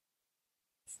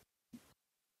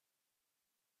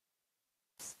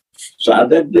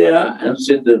 Sadhakdeya and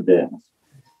Siddhadeya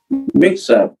mix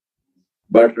up.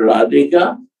 But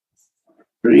Radhika,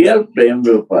 real Prem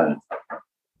Rupa,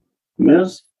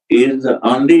 means is the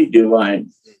only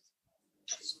divine.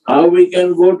 How we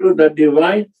can go to the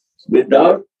divine with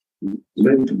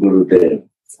Gurudev?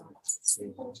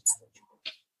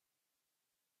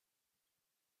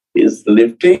 Is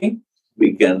lifting,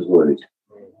 we can go it.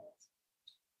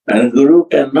 And Guru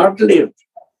cannot lift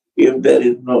if there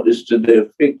is no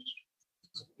Istadev fixed.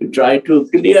 We try to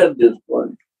clear this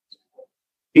point.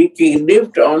 He can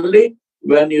lift only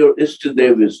when your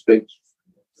Istadev is fixed.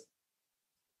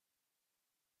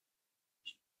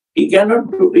 He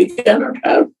cannot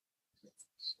help.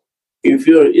 If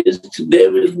your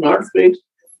Istadev is not fixed,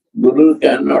 Guru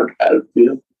cannot help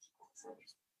you.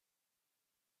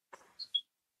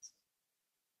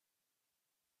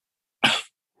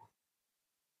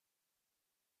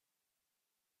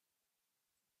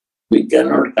 We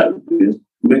cannot help you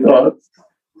because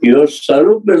your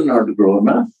sarup will not grow.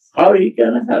 Na? How he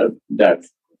can help that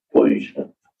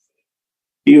position?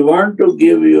 He want to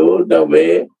give you the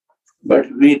way, but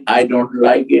I don't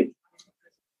like it.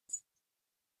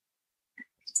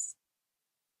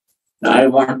 I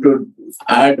want to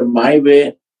add my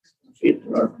way. It's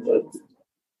not working.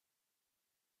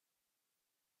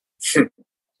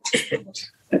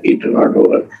 It will not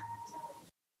work.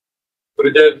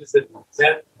 Gurudev,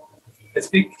 I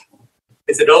speak.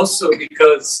 Is it also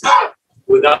because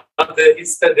without the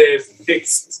Istadev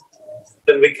fixed,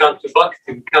 then we can't do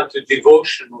bhakti, we can't do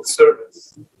devotional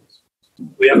service?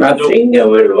 We have Nothing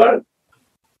will work.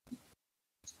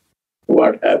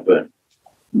 What happened?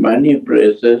 Many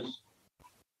places,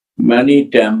 many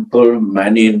temples,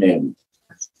 many names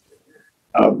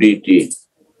of deity.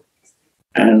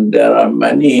 And there are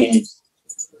many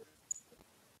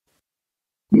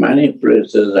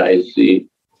places I see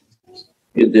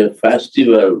is a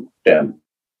festival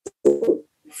temple.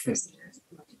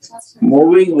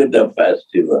 Moving with the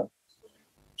festival.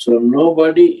 So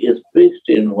nobody is fixed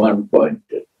in one point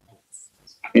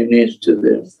in each to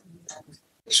them.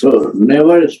 So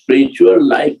never spiritual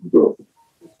life grow.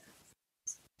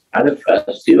 And a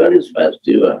festival is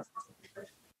festival.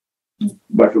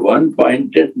 But one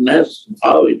pointedness,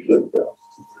 how it will go.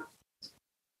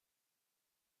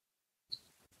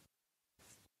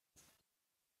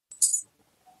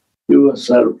 You were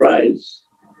surprised.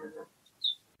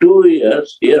 2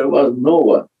 years, here was no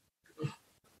one.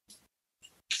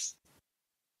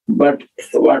 But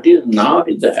what is now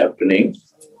is happening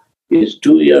is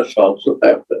 2 years also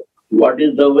happen. What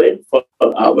is the way for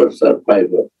our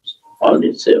survival? Only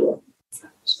seva.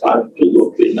 Start to go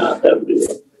Gopinath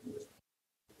everywhere.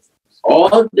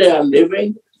 All they are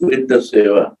living with the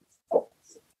seva.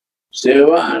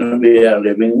 Seva and we are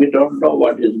living. We don't know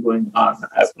what is going on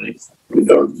happening. We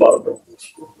don't bother.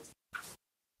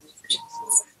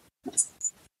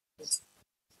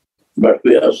 But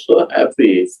we are so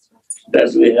happy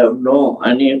that we have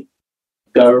any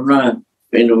karuna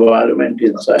environment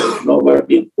inside.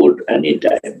 Nobody put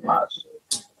anytime, Master.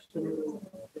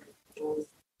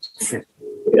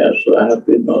 We are so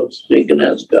happy, no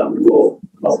sickness come, go,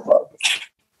 no problem.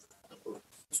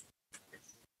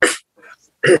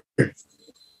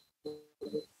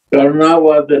 Karuna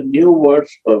was a new word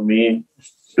for me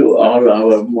to all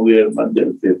our Mughal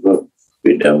Mandir people.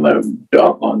 We never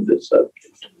talk on this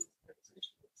subject.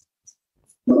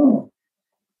 No.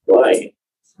 Why?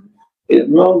 There's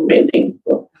no meaning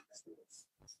for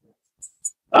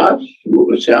us.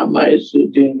 Shama is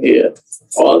sitting here.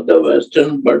 All the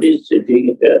Western bodies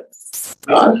sitting here.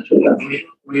 Ask them.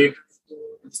 We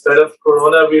instead of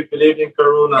Corona, we believe in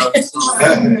Karuna.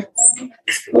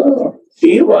 No,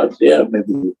 he was there,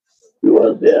 maybe. He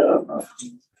was there or not.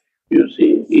 You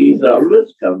see, he is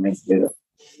always coming here.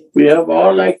 We have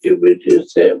all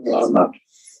activities same or not.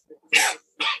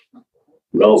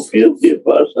 No few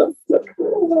persons, but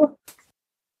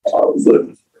all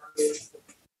good.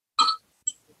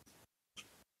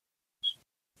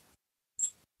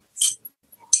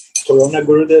 Corona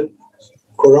Gurudev,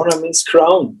 Corona means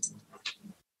crown.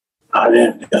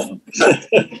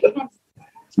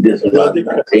 This is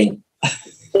nothing.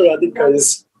 Radhika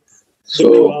is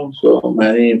So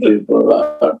many people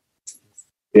are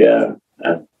here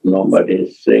and nobody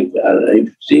is sick. And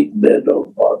if sick, they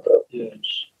don't bother. Yes.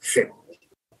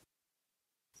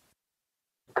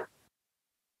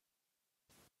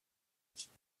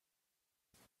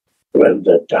 When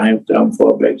the time comes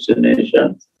for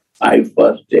vaccination, I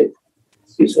first take.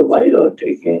 He said, why you are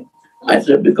taking? I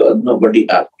said, because nobody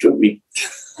asked to me.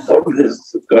 Of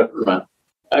this corona,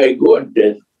 I go and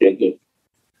take it.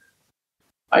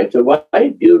 I said, why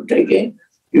do you take it?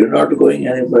 You're not going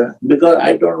anywhere. Because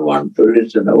I don't want to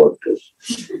listen about this.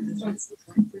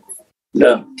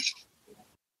 No.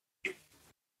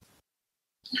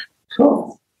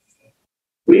 So,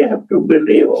 we have to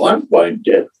believe one point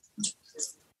to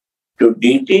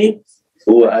DT,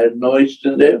 who I know is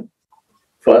to them.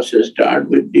 First start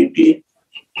with DT.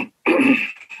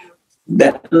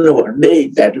 Then one day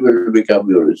that will become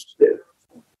your slave.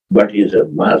 But he's a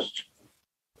must.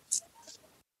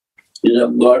 He's a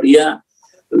Gaudiya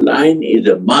line is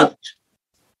a must.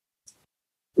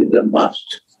 Is a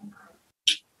must.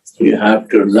 You have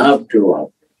to love to one.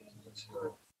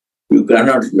 You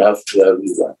cannot love to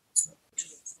everyone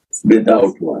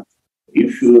without one.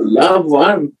 If you love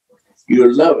one,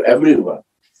 you love everyone.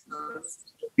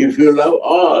 If you love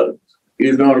all,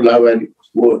 you don't love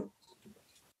anyone.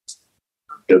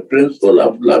 The principle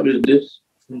of love is this.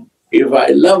 If I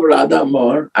love Radha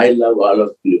Mohan, I love all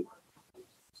of you.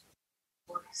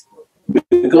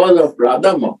 Because of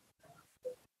Radha Mohan.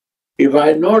 If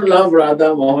I don't love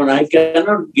Radha Mohan, I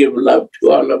cannot give love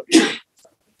to all of you.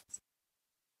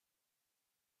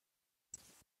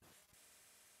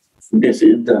 This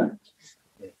is the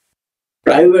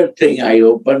private thing. I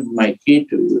opened my key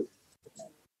to you.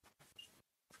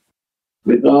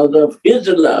 Because of his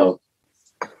love,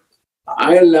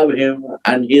 I love him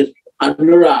and his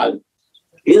anurag.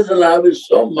 His love is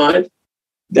so much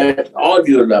that all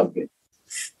you love him.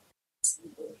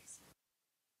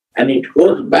 And it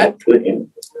goes back to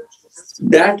him.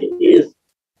 That is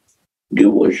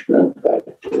devotional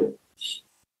factor.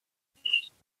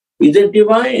 It is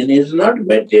divine, it is not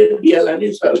material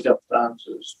any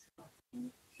circumstances.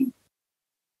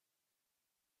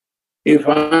 If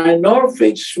I not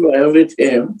fix with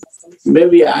him,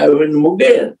 maybe I will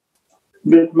Mughal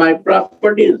with my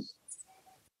properties,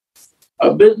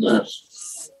 a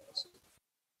business,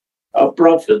 a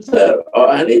professor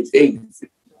or anything.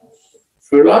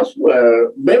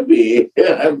 Philosopher, maybe,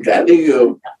 I'm telling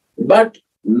you, but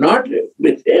not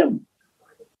with him.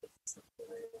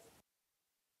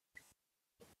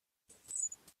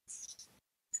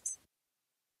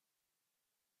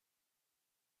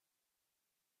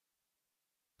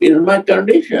 Is my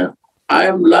condition. I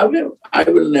am loving, I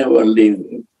will never leave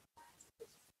him.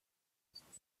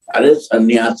 Are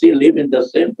sannyasi live in the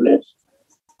same place?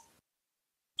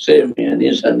 Same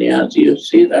any sannyasi, you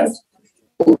see that?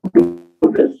 Who do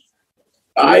this?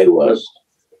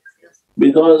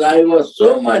 Because I was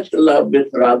so much in love with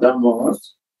Radha Mohan,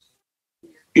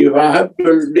 if I have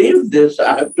to leave this,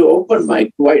 I have to open my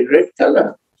white red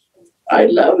color. I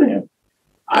love him.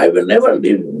 I will never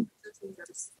leave him.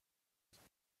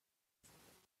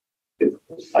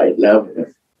 I love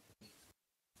him.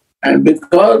 And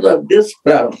because of this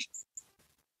love,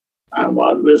 I'm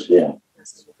always here.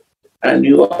 And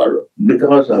you are,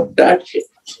 because of that,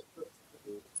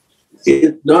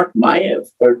 it's not my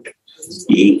effort.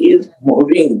 He is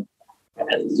moving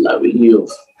and loving you.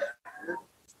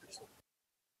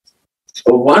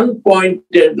 So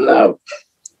one-pointed love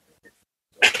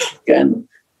can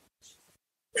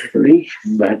reach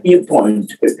many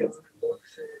points.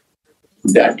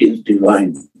 That is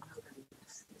divine.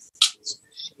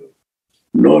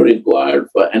 No required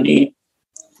for any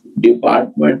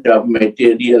department of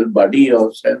material body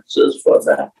or senses for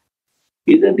that.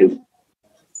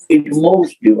 It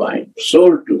moves divine,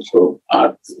 soul to soul,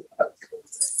 heart to heart.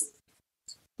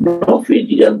 No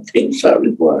physical things are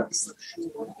required.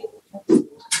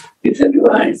 It's a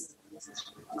divine.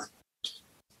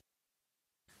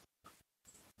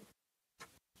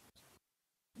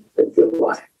 It's a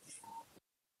divine.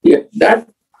 Yeah, that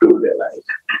to realize.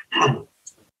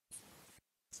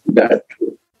 That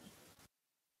too.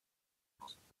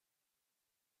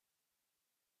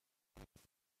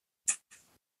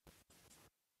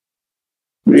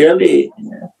 Really,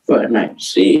 when I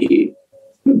see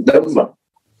the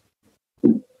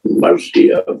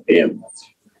mercy of Him,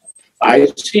 I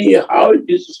see how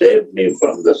He saved me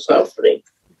from the suffering.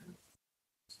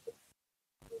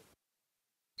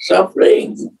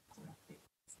 Suffering.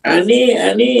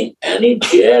 Any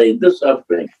chair is the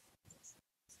suffering.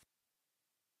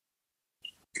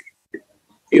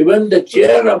 Even the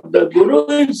chair of the Guru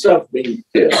is suffering.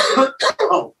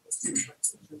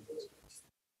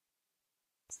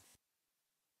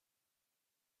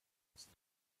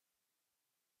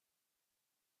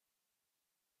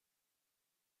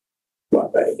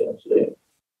 What I can say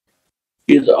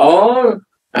is all,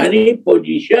 any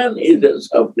position is a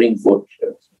suffering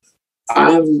position.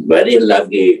 I am very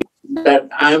lucky that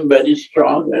I am very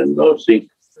strong and no sick,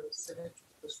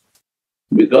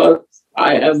 because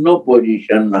I have no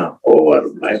position now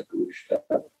over my position.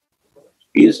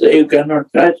 He said, you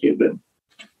cannot touch even.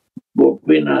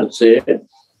 Gopinath said,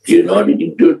 you don't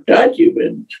need to touch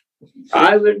even.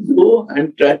 I will go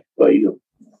and touch for you.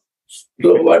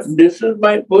 So what? This is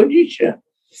my position.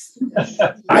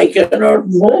 I cannot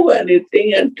move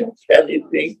anything and touch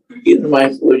anything in my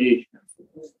position.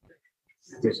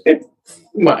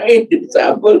 My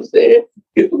disciples say,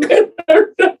 you cannot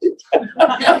touch.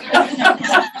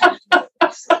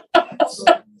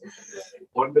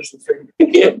 Wonderful thing.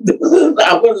 Yeah, this is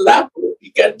our luck.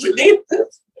 We can believe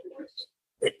this.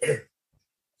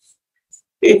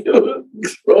 You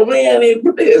throw me any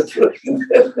place. You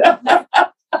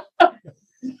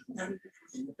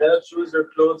cannot choose your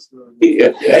clothes.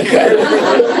 Yeah,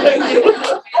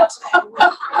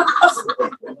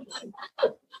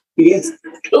 he said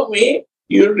to me,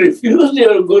 you refuse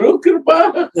your Guru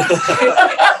Kripa.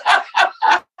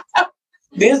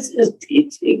 This is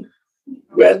teaching.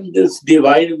 When this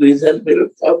divine vision will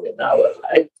come in our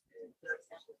life,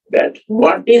 that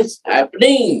what is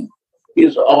happening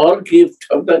is all gift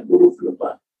of the Guru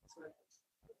Kripa.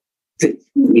 This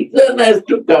vision has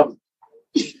to come.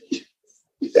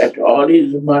 That all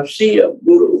is mercy of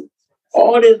Guru,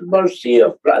 all is mercy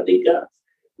of Radhika.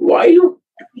 Why you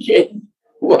change?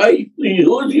 Why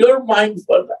you use your mind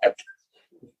for that?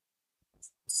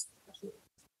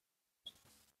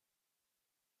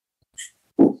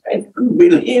 I don't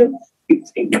believe. You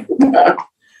think,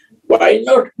 why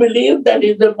not believe that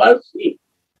is the mercy?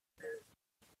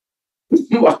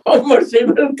 How mercy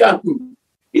will come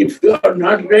if you are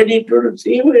not ready to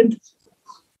receive it?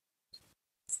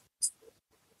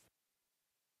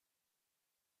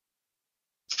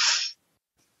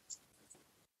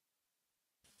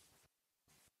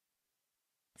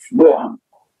 Go on.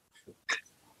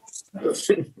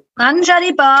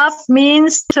 Anjali Bhav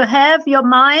means to have your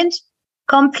mind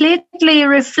completely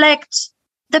reflect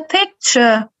the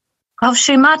picture of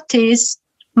Srimati's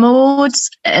moods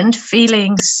and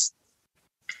feelings.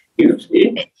 You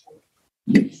see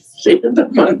the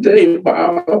Manjari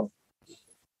Bhav.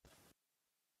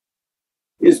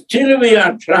 Still we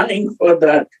are trying for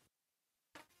that.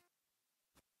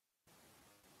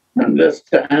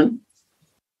 Understand?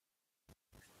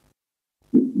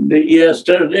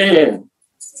 Yesterday,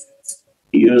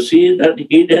 you see that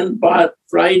hidden path,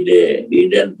 Friday,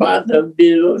 hidden path of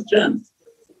devotion.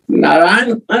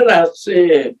 Narayan Maharaj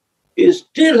said,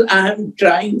 still I am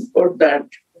trying for that.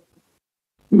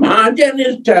 Mahajan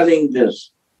is telling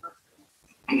this.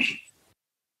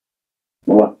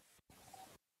 What?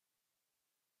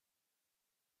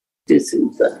 This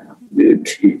is the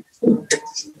beauty.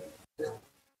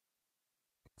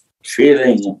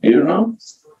 Feeling, you know.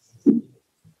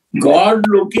 God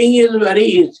looking is very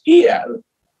easy,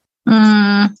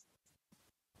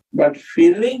 but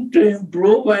feeling to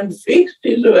improve and fix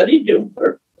is very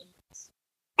different.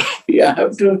 You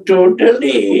have to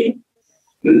totally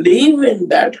live in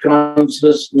that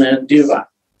consciousness divine.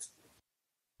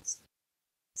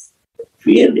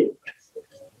 Feel it.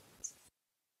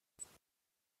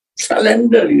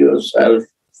 Surrender yourself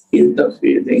in the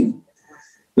feeling.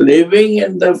 Living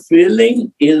in the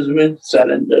feeling is means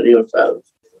surrender yourself.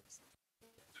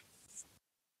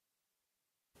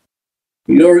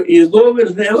 Your ego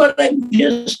will never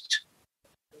exist,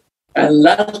 and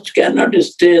lust cannot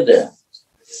stay there.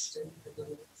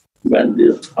 When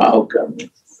this how comes?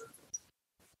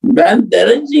 When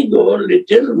there is ego,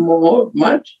 little more,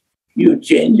 much, you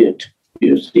change it.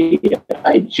 You see,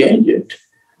 I change it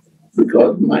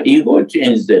because my ego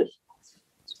changed it.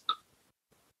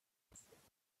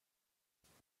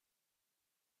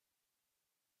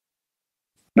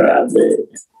 Radha.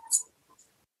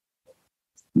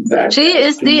 She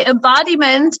is the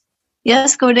embodiment.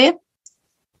 Yes, Gurudev?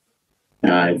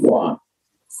 I go on.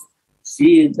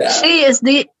 See that. She is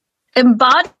the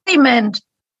embodiment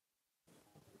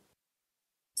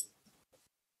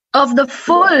of the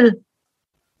full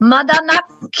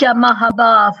Madanakya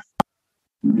Mahabhav.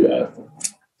 Yeah.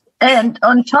 And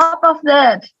on top of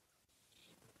that,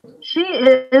 she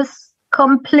is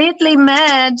completely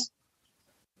mad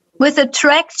with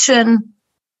attraction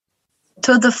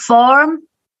to the form,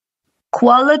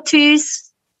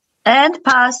 qualities, and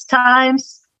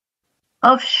pastimes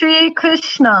of Sri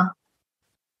Krishna,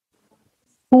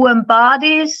 who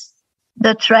embodies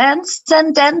the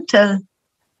transcendental,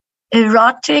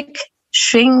 erotic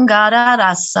Shringara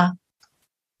Rasa.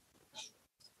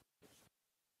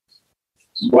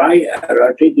 Why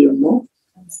erotic, you know?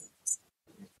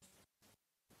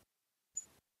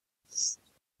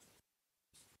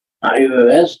 I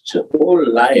wasted whole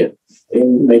life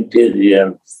in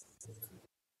material,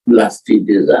 lusty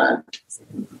desire.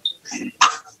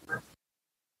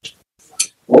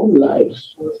 Whole life,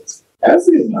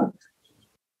 everyone.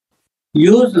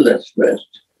 Useless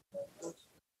waste.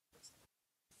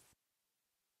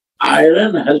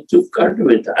 Iron has to cut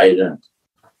with iron.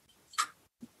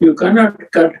 You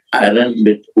cannot cut iron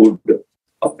with wood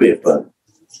or paper.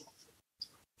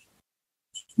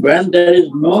 When there is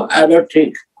no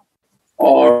erotic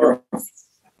or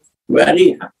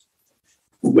very,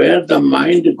 where the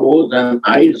mind goes and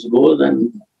eyes goes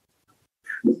and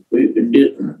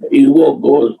ego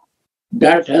goes,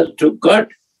 that has to cut.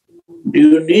 Do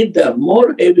you need the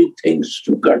more heavy things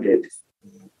to cut it?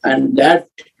 And that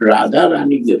Radha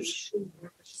Rani gives.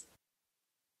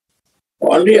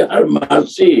 Only her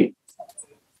mercy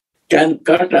can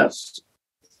cut us.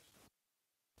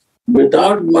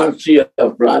 Without mercy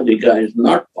of Radhika is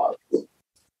not possible.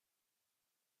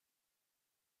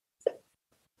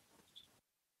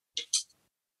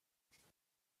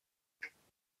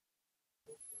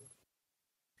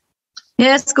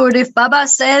 Yes, Gurudev. Baba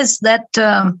says that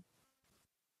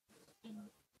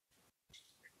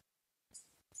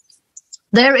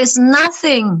there is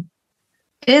nothing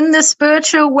in the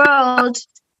spiritual world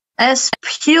as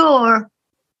pure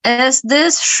as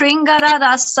this Shringara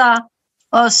Rasa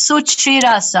or Suchi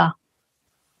Rasa.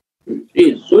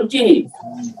 Suchi.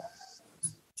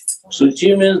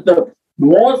 Suchi means the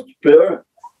most pure.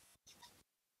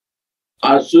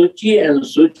 Asuchi and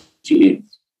Suchi.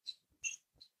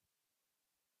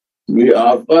 We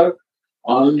offer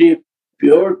only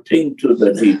pure thing to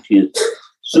the deities.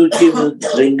 Suchi means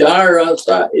Shringar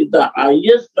Rasa is the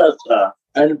highest rasa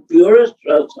and purest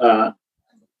rasa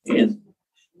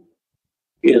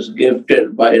is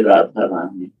gifted by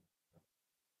Radharani.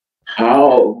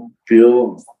 How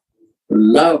pure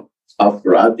love of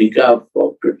Radhika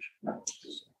for Krishna.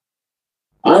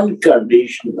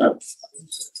 Unconditional.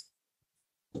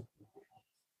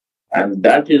 And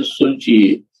that is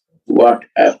Suchi, what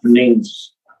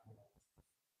happenings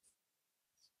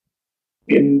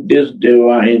in this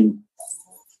divine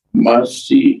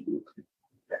mercy.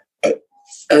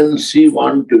 And she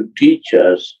wants to teach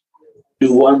us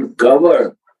to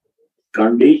uncover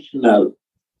conditional,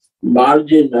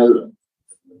 marginal,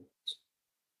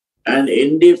 and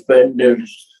independent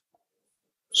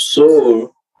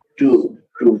soul to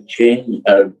change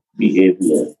our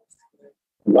behavior.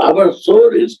 Our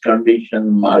soul is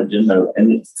conditioned, marginal,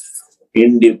 and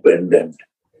independent.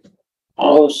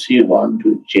 How she wants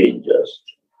to change us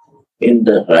in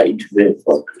the right way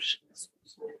for Krishna.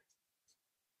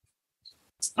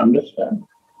 Understand?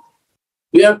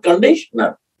 We are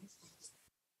conditional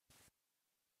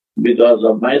because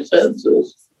of my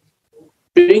senses.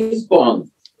 Ping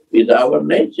pong is our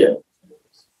nature.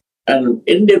 And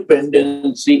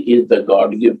independency is the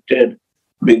God-gifted.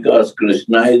 Because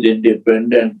Krishna is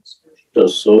independent, the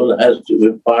soul has to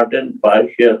be part and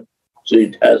partial, so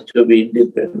it has to be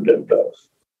independent of.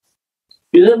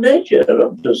 It's the nature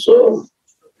of the soul,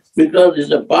 because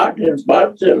it's a part and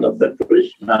parcel of the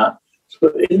Krishna,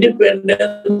 so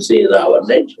independence is our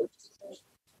nature.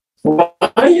 Why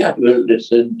I will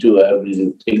listen to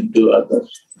everything to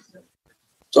others?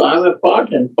 So I'm a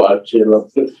part and parcel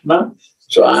of Krishna,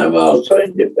 so I'm also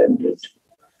independent.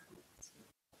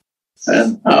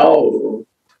 And how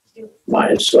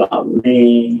my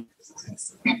Swami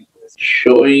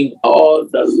showing all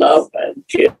the love and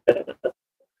care,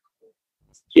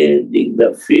 changing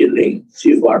the feelings,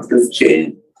 you want to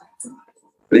change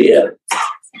real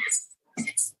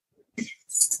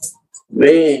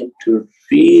way to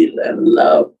feel and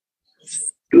love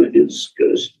to his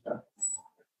Krishna.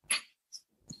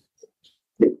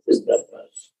 This is the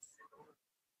first.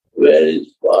 Where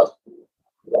is possible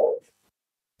love?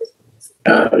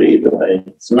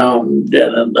 Now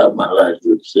Jananda Maharaj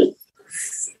would say,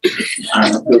 I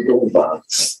have to go back.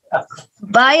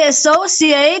 By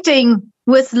associating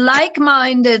with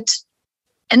like-minded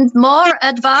and more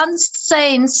advanced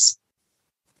saints,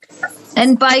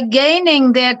 and by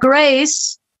gaining their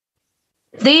grace,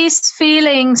 these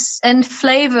feelings and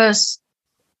flavors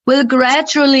will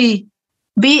gradually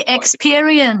be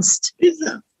experienced.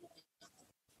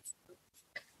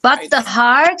 But the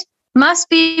heart must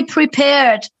be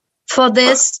prepared for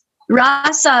this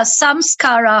rasa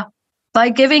samskara by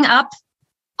giving up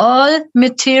all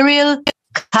material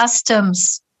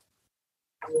customs.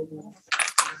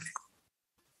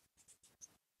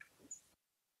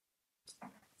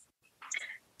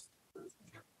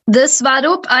 The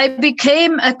Svarup I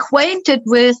became acquainted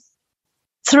with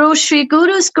through Sri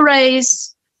Guru's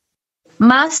grace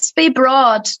must be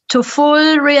brought to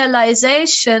full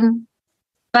realization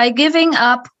by giving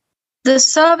up the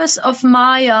service of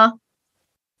Maya,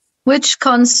 which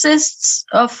consists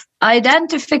of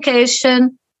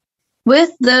identification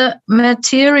with the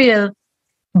material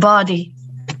body.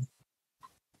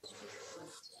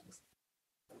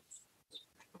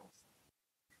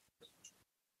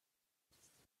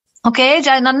 Okay,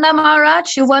 Jayananda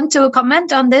Maharaj, you want to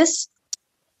comment on this?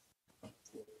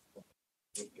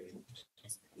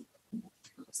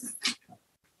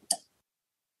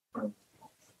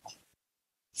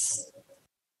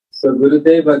 So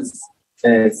Gurudev was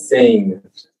saying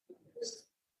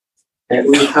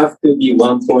we have to be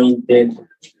one-pointed.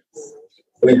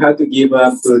 We have to give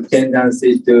up the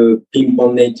tendency to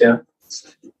pinpoint nature.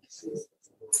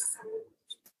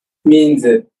 Means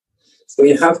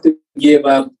we have to give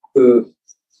up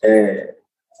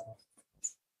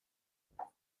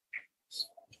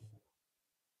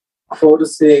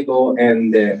false ego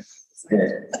and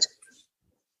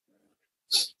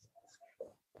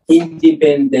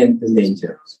independent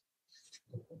nature.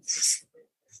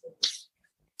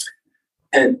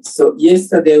 And so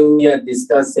yesterday we are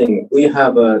discussing we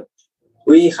have to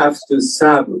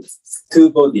serve two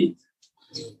bodies.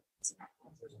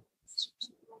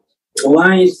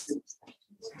 One is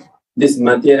this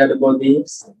material body,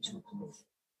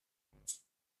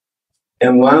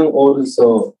 and one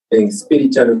also a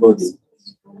spiritual body.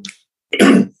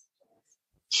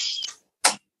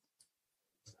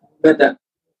 But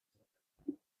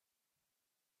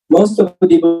most of the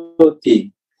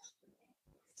devotees,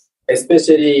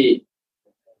 especially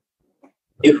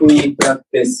if we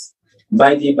practice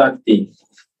Vaidhi Bhakti,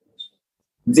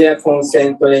 their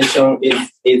concentration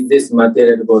is this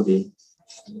material body.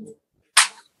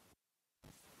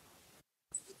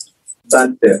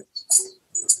 But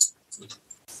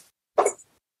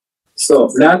so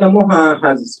Radha Mohan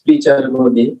has spiritual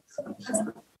body.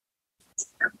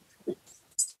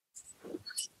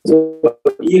 So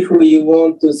if we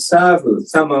want to serve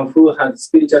someone who has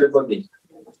spiritual body,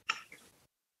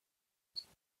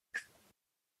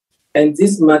 and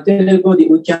this material body,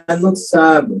 we cannot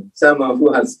serve someone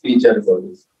who has spiritual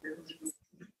body.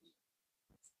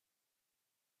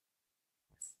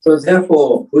 So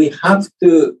therefore, we have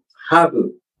to have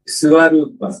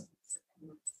Swarupa.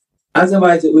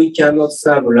 Otherwise, we cannot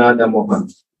serve Radha Mohan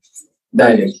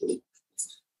directly.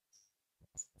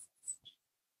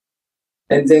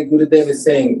 And then Gurudev is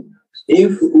saying,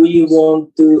 if we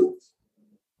want to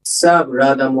serve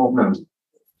Radha Mohan,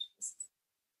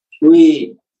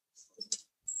 we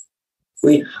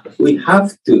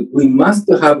must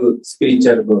have a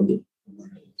spiritual body.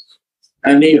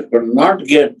 And if not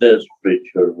get the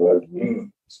spiritual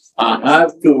body, I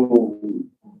have to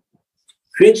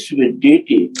fix with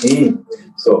deity.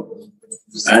 So,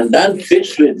 and then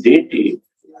fix with deity,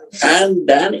 and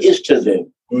then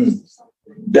Ishtadev.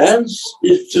 Then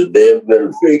Ishtadev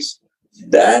will fix.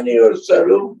 Then your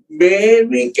Sarup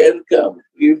maybe can come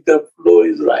if the flow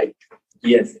is right.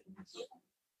 Yes.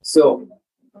 So,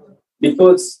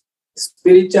 because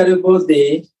spiritual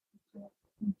body,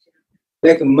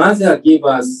 like mother give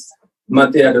us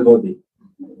material body,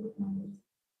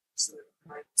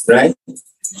 right?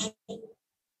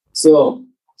 So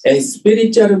a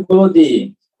spiritual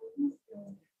body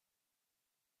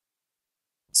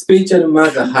spiritual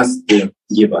mother has to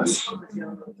give us.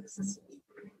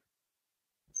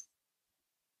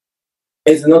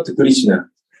 It's not Krishna.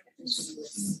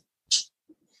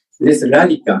 This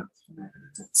Radhika,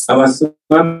 our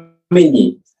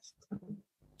Swamini,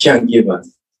 can give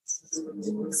us.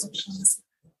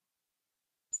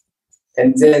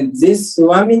 And then this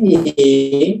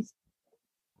Swamini,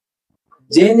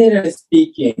 generally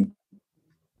speaking,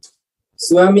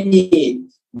 Swamini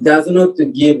does not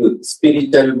give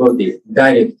spiritual body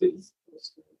directly.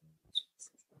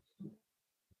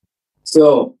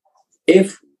 So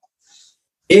if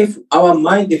our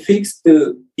mind is fixed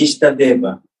to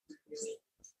Ishtadeva,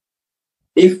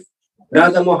 if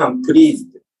Radha Mohan pleased,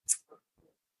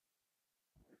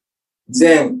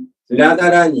 then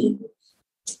Radharani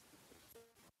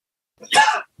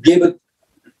give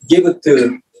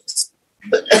to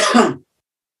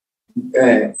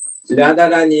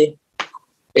Radharani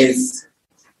is,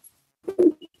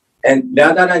 and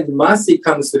Radharani mercy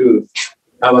comes through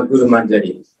our Guru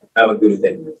Manjari, our Guru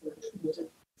Dev.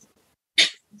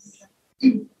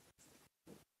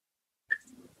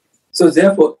 So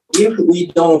therefore, if we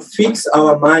don't fix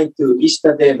our mind to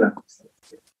Ishtadeva,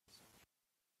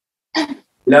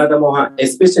 Radha Mohan,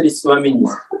 especially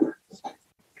Swamini,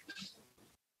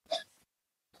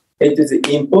 it is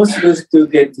impossible to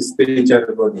get the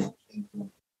spiritual body.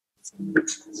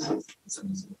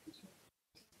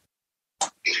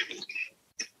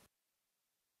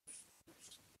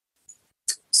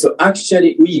 So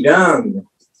actually we learn,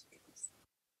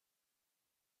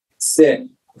 say,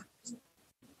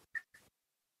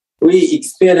 we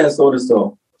experience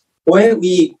also, when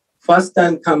we first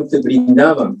time come to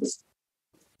Vrindavan,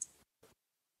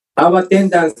 our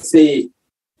tendency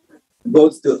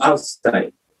goes to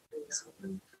outside.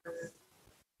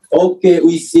 Okay,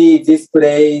 we see this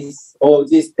place or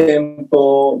this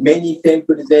temple, many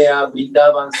temples there,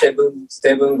 Vrindavan,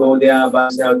 seven go there,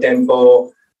 Vaishnava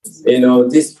temple,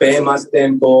 this famous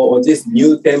temple or this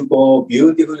new temple,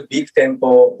 beautiful big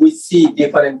temple. We see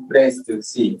different places to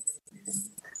see.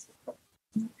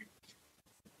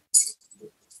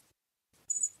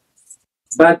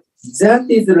 But that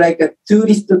is like a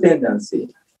tourist tendency.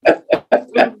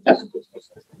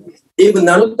 Even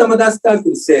Narottama Das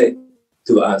Thakur said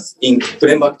to us in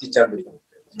Prembhakti Chandrika,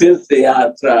 This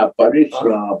yatra,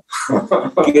 parishram,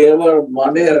 keval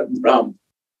mane brahm,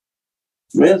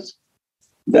 means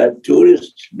the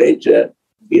tourist nature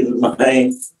is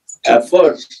my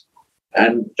effort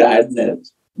and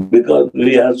tiredness, because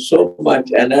we have so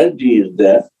much energy is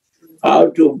there.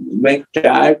 How to make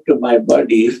tired to my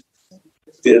body,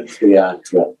 this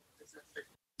yatra.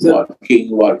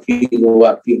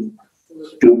 Walking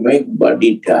to make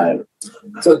body tired.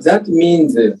 So that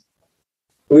means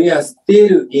we are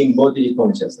still in bodily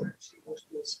consciousness.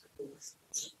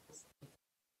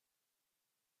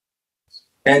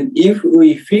 And if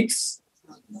we fix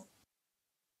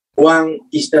one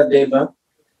Ishtadeva,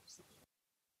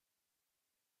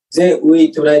 then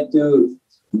we try to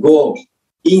go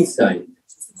inside.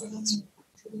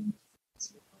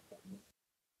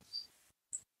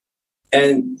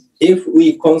 And if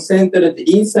we concentrate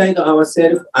inside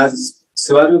ourselves as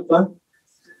Swarupa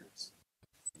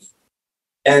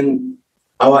and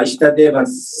our Ishtadeva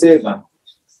Seva,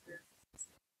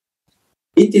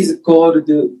 it is called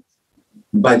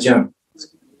Bhajan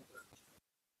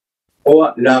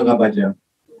or Raga Bhajan.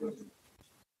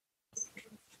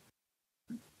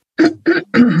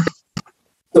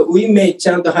 So we may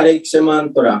chant Hare Krishna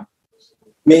mantra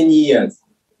many years.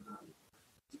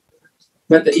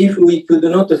 But if we could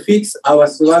not fix our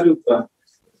Swarupa,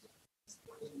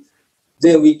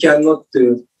 then we cannot,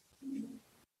 in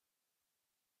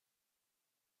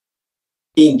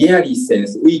really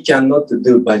sense, we cannot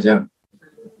do bhajan.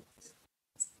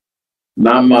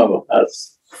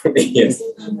 Namavas. Yes.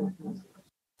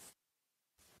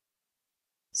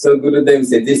 So Gurudev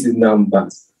said, this is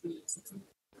Namvas.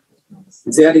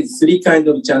 There is three kinds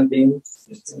of chanting.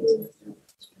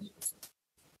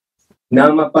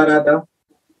 Nama Parada,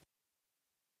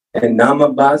 and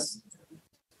Namabhas,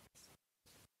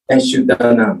 and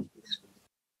Shuddhanam.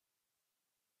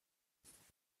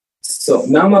 So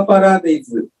Namaparada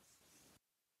is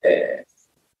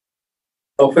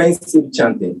offensive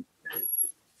chanting.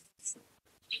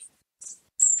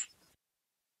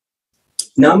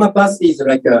 Namabhas is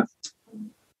like a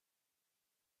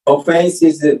offense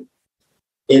is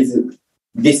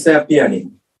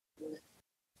disappearing.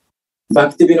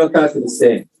 Bhaktivinoda Thakur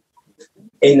say,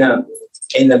 in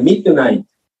the midnight,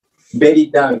 very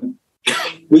dark,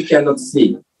 we cannot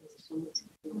see.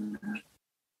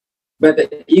 But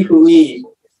if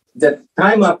the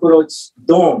time approach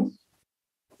dawn,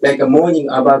 like a morning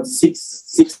about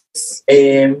 6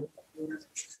 a.m.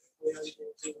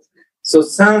 So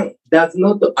sun does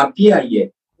not appear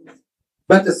yet.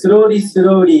 But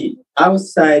slowly,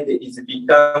 outside is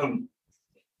become,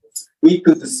 we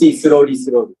could see slowly.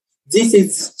 This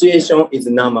situation is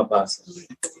Nama Basa.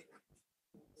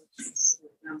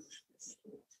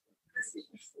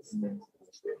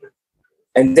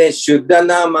 And then Shuddha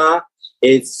Nama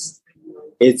is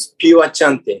pure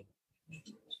chanting.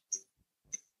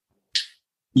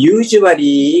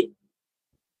 Usually,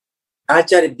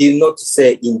 Acharya did not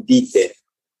say in detail.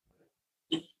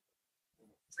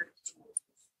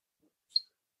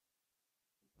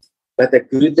 But the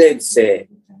Gurudev said,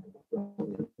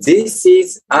 this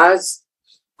is as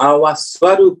our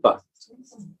Swarupa.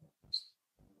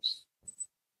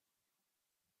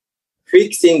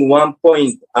 Fixing one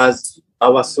point as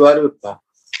our Swarupa.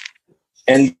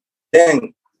 And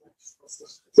then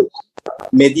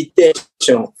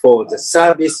meditation for the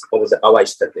service of our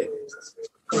Ishtadeva.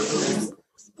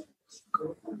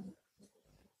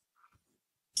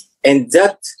 And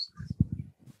that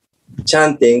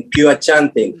chanting, pure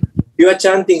chanting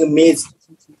means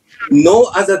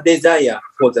no other desire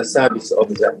for the service of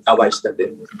our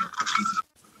Ishtadeva.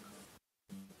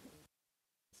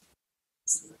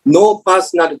 No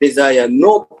personal desire,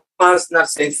 no personal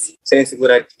sense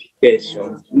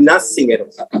gratification, nothing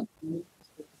else.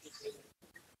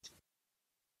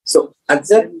 So at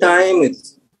that time,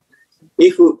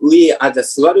 if we as a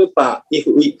Swarupa, if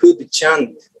we could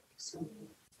chant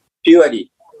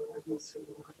purely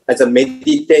as a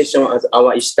meditation as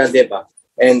our Ishtadeva,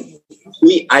 and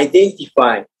we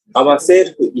identify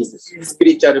ourselves as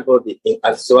spiritual body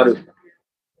as Swarupa,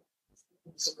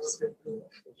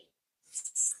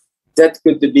 that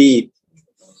could be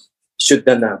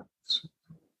Shuddhana.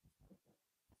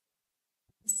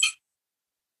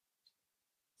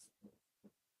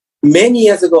 Many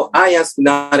years ago, I asked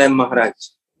Narayan Maharaj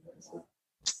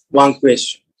one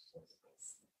question.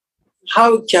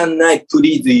 How can I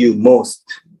please you most?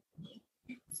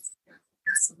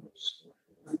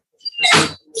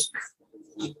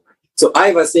 So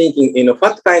I was thinking,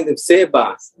 what kind of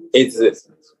seva is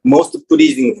most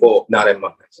pleasing for Narayan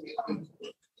Maharaj?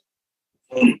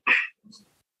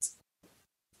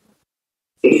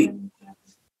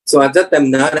 So at that time,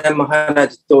 Narayan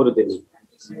Maharaj told me,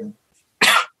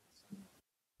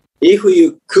 if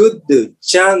you could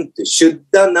chant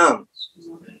Shuddhanam,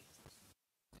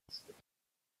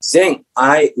 then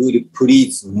I would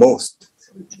please most.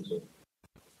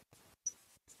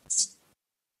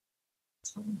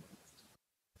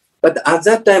 But at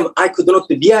that time, I could not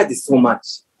bear this so much.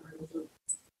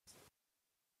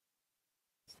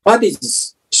 What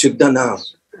is Shuddhanam?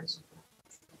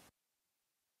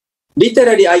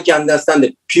 Literally, I can understand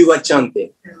the pure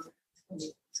chanting.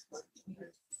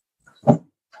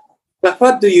 But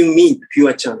what do you mean,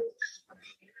 pure chanting?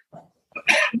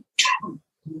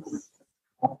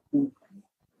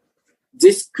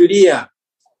 This clear,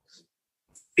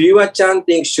 pure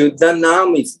chanting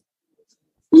Shuddhanam is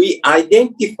we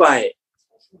identify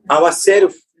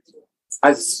ourselves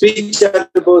as spiritual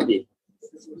body.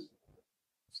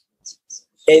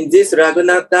 And this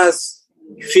Raghunatha's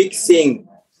fixing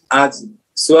as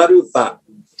Swarupa,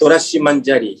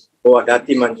 Kusumanjali or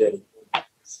Rati Manjari.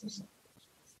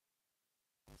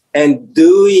 And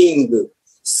doing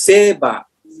seva,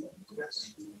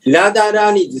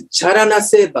 Radharani's charana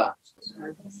seva.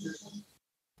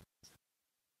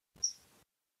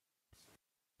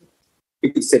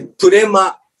 You could say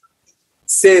prema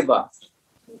seva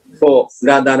for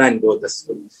Radharani Lotus.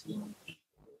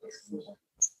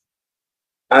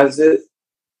 As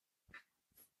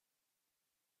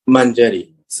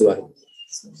Manjari Swarupa.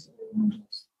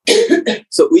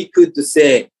 So we could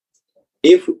say,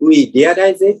 if we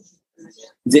realize it,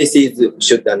 this is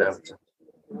Shuddhanam.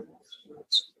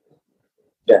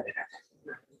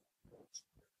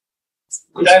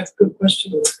 Could I ask a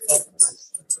question?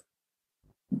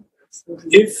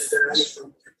 If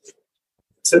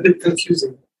it's a bit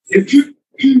confusing, if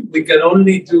we can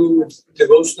only do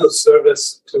devotional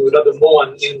service to Radha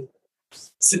Mohan in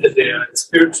Siddhadea, in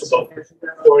spiritual body,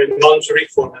 or in lingerie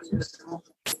format,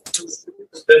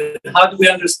 then how do we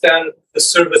understand the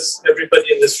service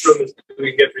everybody in this room is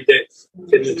doing every day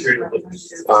in material body?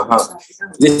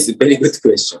 This is a very good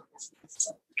question.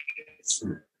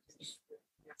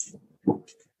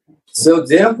 So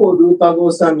therefore, Rupa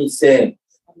Goswami said,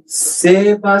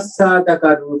 Seva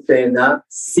sadhaka rupena,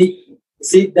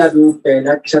 siddha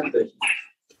rupena chatri.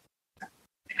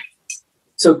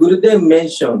 So Gurudev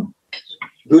mentioned,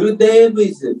 Gurudev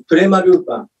is Prema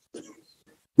Rupa.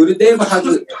 Gurudev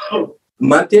has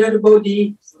material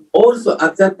body also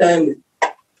at that time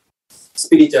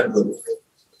spiritual body.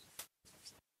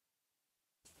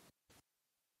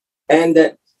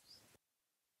 And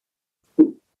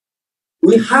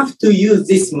we have to use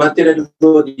this material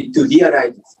body to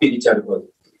realize spiritual body.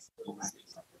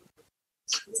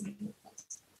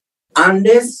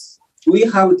 Unless we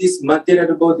have this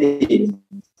material body,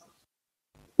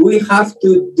 we have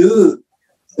to do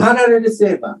parallel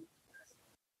seva.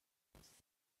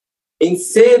 In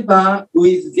seva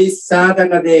with this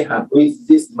sadhaka deha, with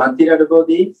this material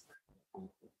body,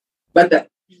 but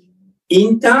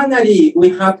internally we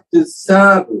have to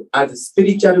serve as a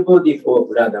spiritual body for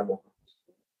Radha Mohan.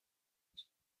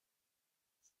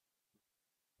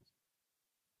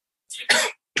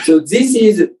 So this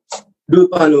is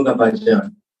Rupa Nuga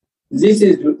Bhajan. This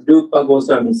is Rupa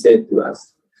Goswami said to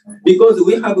us. Because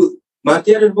we have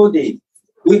material body,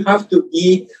 we have to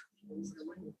eat.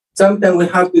 Sometimes we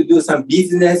have to do some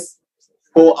business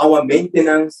for our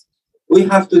maintenance. We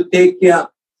have to take care of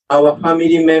our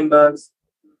family members.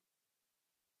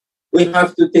 We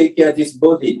have to take care of this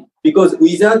body. Because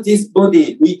without this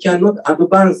body, we cannot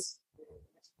advance.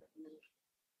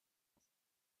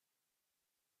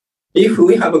 If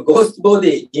we have a ghost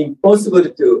body, impossible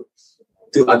to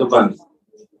advance.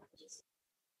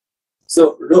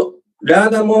 So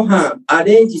Radha Mohan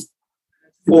arranged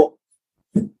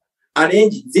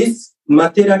this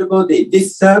material body,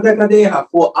 this sadhaka deha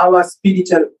for our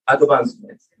spiritual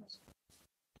advancement.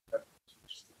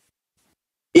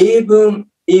 Even,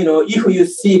 if you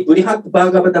see Brihat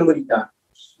Bhagavatamrita,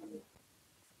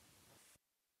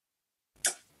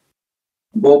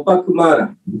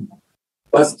 Gopakumara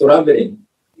was traveling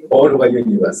all over the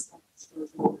universe.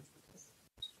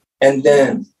 And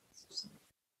then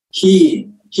he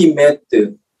went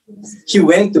to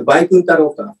Vaikuntha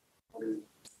Loka.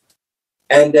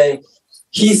 And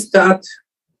he started,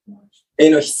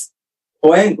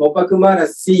 when Gopakumara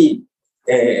see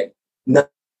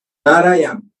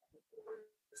Narayan,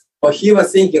 he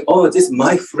was thinking, oh, this is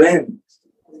my friend.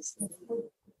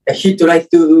 And he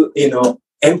tried to,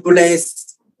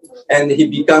 embrace, and he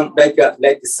become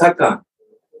like Saka.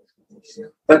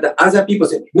 But the other people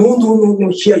said, no,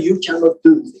 here you cannot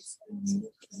do this.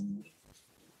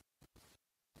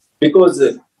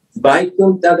 Because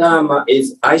Vaikuntha Dharma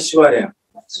is Aishwarya.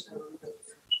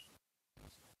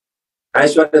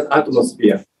 Aishwarya's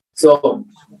atmosphere. So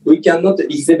we cannot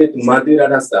exhibit Madhura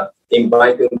Rasa in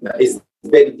Vaikuntha. It's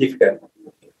very difficult.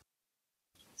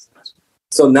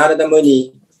 So Narada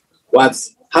Muni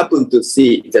happened to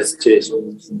see the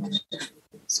situation.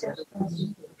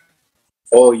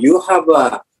 Oh, you have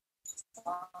a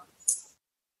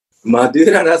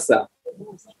Madhura Rasa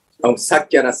of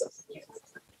Sakya Rasa.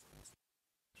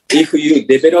 If you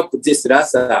develop this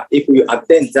rasa, if you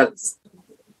attend that,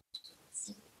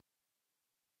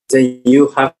 then you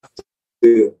have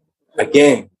to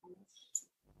again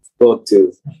go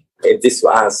to this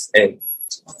verse and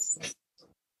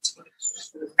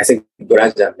I think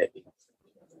Braja maybe.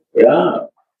 Yeah.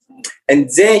 And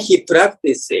then he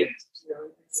practiced it.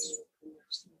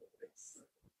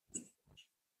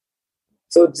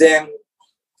 So then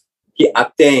he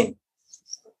attained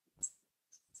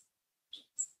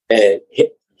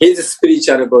his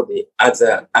spiritual body as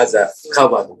a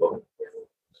covered body.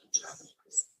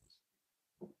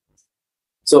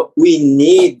 So we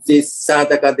need this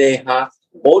sadhaka deha.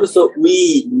 Also,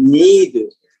 we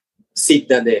need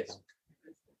siddha deha.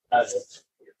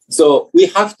 So we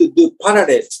have to do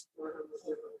parallel.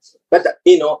 But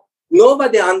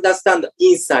nobody understands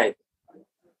inside.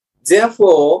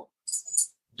 Therefore,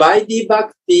 Vaidhi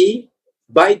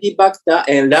Bhakta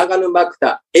and Raganu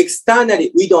Bhakta,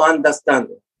 externally we don't understand.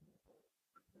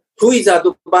 Who is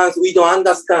advanced, we don't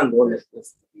understand, honestly.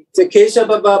 So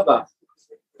Keshava Baba,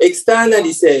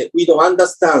 externally say we don't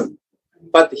understand,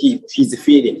 but he's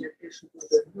feeling.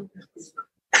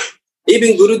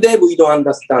 Even Gurudev we don't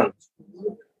understand.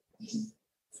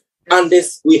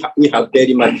 Unless we have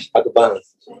very much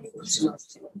advanced.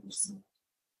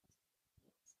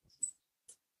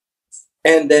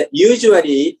 And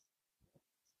usually,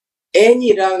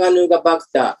 any Raganuga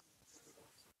Bhakta,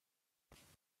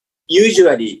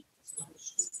 usually,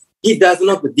 he does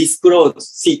not disclose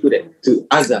secret to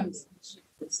others.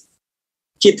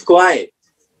 Keep quiet.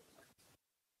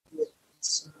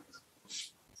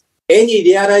 Any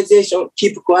realization,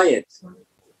 keep quiet.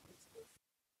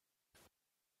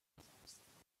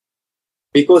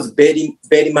 Because very,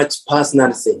 very much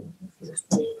personal thing.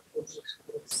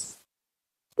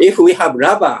 If we have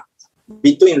rubber,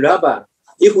 between rubber,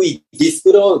 if we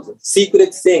disclose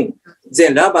secret thing,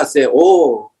 then rubber say,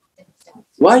 oh,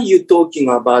 why are you talking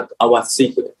about our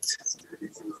secret?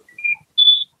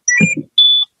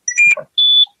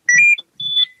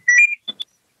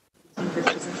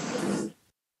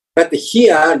 But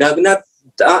here, Raghunath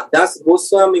Das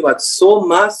Goswami was so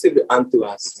massive unto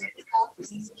us.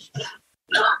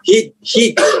 He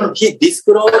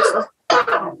disclosed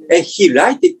and he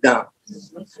write it down.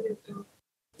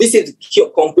 This is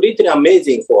completely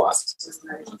amazing for us.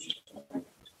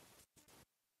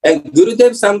 And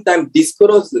Gurudev sometimes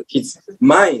discloses his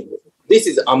mind. This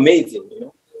is amazing. You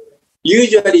know?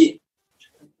 Usually,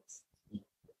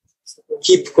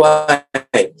 keep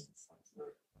quiet.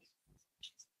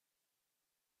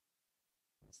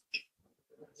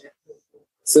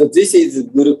 So this is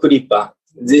Guru Kripa.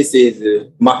 This is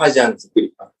Mahajan's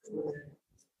Kripa.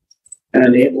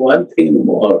 And one thing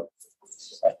more,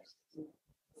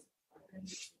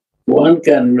 one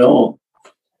can know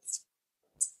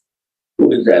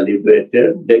who is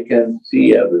elevated, they can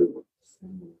see everyone.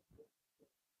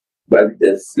 But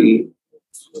they see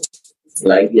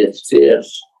like a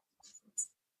stairs.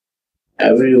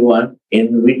 Everyone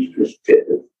in which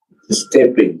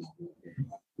stepping,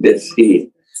 they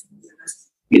see.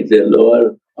 Is a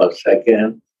lower or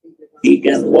second, he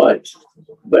can watch,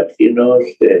 but he knows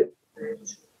it.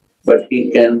 But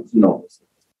he can't know.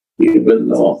 He will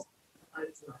know.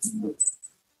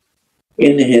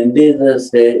 In Hindi, they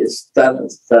say star,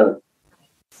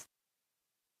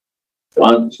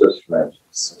 consciousness.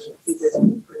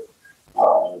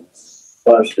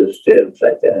 First step,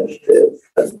 second step,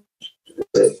 third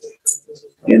step.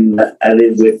 In the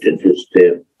elevated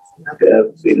step,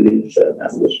 their feelings and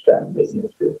understanding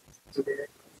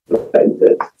like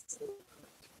that.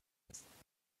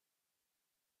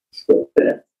 So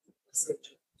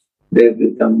they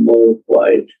become more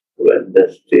quiet when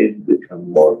the stage becomes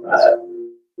more high.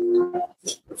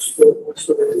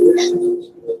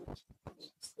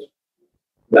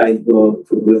 Like go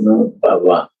to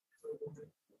Baba,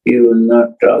 he will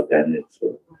not talk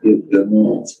anything. If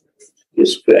you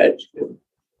scratch him,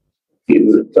 he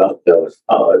will talk about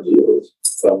how are you,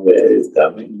 from where you're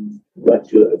coming,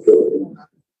 what you are doing.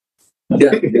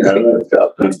 Just not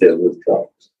talking, they will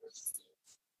talk.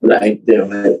 Like they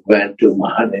went to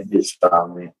Mahanindi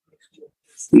Swami.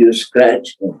 You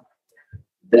scratch him,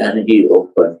 then he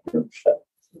opened himself.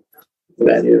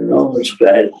 When you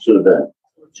scratch to the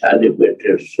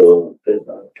elevated soul, they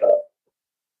don't talk.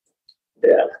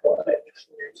 They are quiet.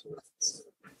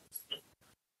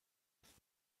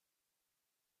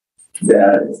 They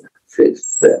are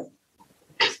fixed there.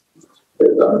 They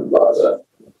don't bother.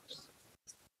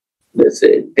 They say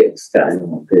it takes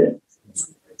time, okay?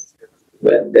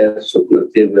 When their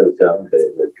Sukruti will come, they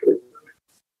will do it.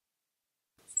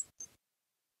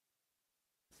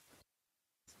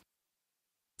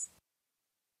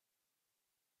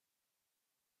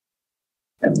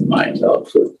 And mind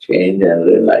also change and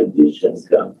realization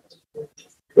comes.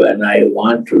 When I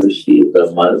want to receive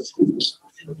the mercy,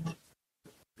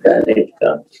 then it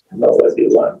comes. Nobody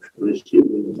wants to receive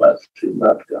the mercy,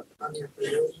 not come.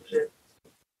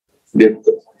 Give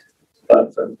the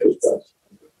person to person.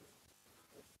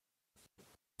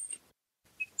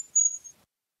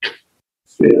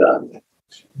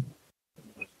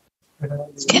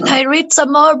 Can I read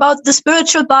some more about the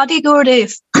spiritual body,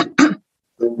 Gurudev?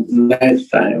 Next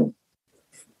time,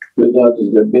 because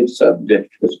it's a big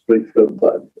subject, the spiritual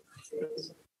body.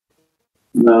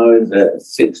 Now it's at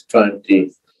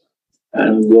 6:20,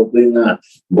 and Gopinath,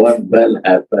 what bell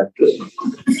happened to him?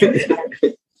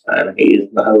 And he is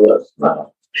nervous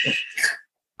now.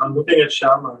 I'm looking at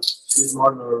Shama. She's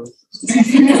more nervous.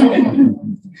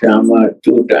 Shama,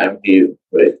 2 times he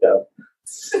wake up,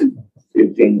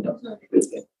 sitting.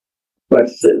 But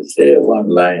say one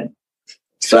line.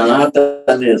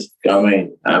 Sanatan is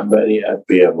coming. I'm very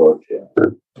happy about him.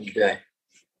 Okay.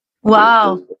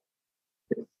 Wow.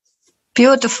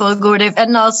 Beautiful, Gurudev.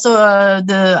 And also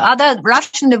the other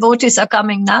Russian devotees are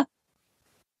coming now.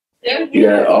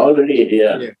 Yeah, already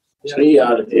here. Yeah. 3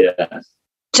 are here.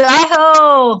 Jai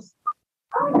Ho!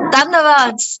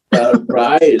 Dhanyavad!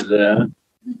 Surprise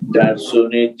that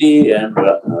Suniti and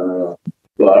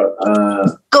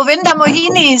Govinda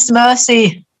Mohini's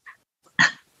mercy.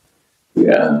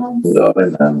 Yeah,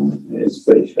 Govinda is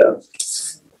special.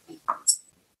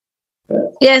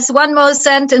 Yes, one more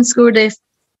sentence, Gurudev.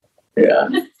 Yeah.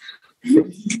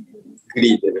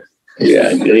 Greed.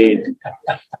 Yeah, great.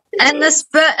 An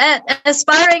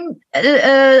aspiring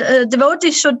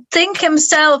devotee should think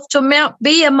himself to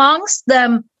be amongst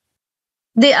them,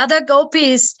 the other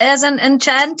gopis, as an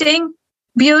enchanting,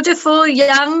 beautiful,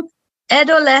 young,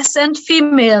 adolescent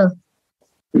female.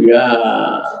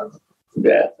 Yeah.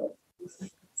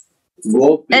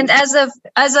 Gopis. And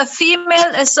as a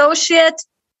female associate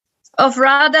of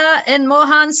Radha and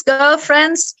Mohan's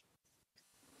girlfriends,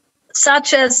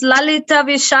 such as Lalita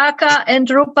Vishaka and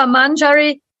Rupa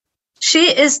Manjari, she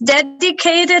is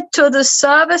dedicated to the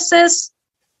services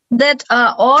that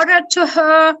are ordered to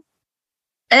her,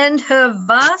 and her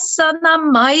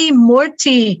Vasanamai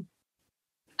Murti.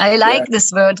 I like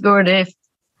this word, Gurudev.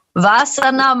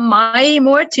 Vasanamai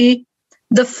Murti,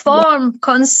 the form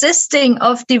consisting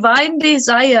of divine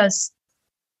desires,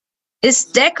 is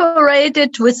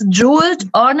decorated with jeweled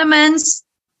ornaments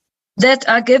that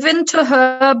are given to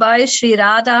her by Sri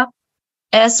Radha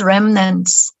as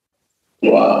remnants.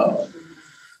 Wow.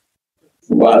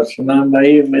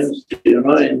 Vasanamai means,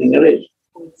 in English.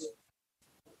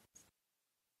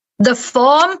 The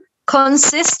form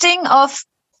consisting of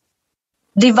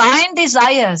divine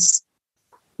desires.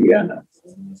 Yeah.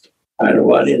 And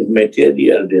one is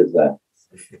material desire.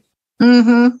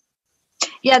 Mm-hmm.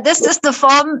 Yeah, this is the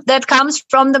form that comes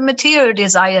from the material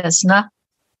desires, no?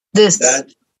 This.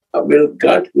 That will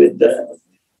cut with the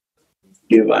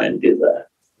divine desire.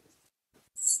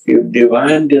 If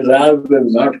divine desire will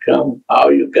not come, how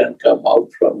you can come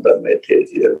out from the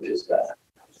material desire?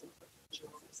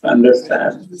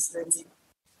 Understand?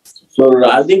 So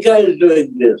Radhika is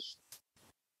doing this.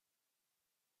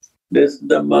 This is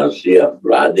the mercy of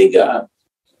Radhika.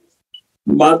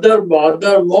 Mother,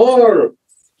 bother more.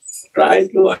 Try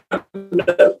to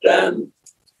understand.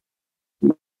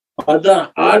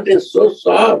 Mother heart is so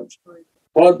soft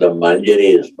for the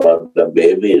manjaris, for the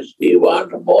babies. He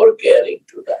wants more caring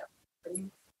to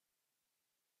them.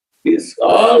 It's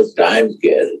all time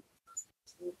caring.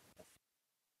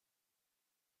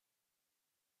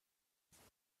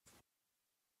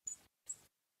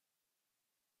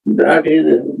 That is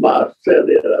his master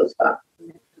Rasa.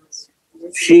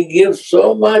 She gives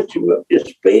so much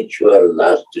spiritual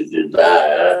lust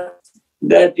desire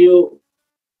that you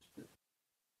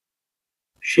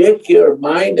shake your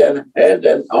mind and head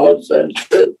and all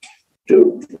senses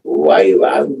to why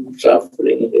I'm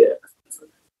suffering here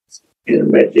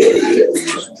in material.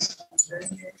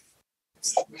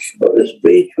 So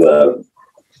spiritual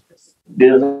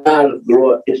desire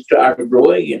start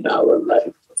growing in our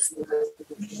life.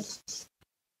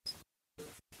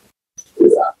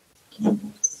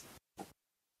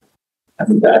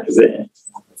 And that way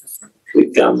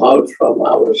we come out from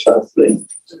our suffering.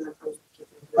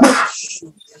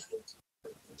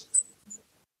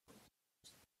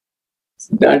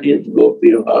 That is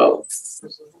Gopi Bhav.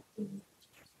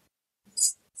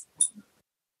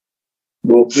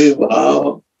 Gopi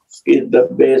Bhav is the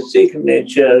basic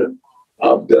nature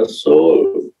of the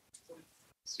soul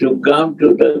to come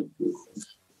to the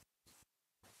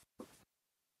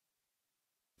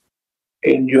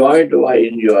enjoyed by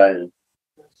enjoying.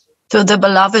 To the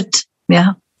beloved,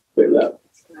 yeah. Beloved.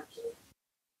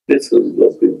 This is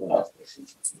Gopi Bhav.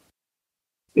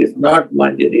 It's not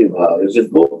Manjari Bhav, it's a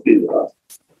Gopi Bhav.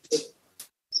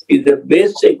 It's the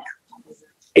basic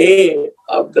A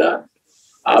of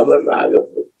our Raga.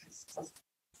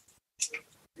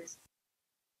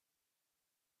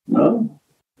 No?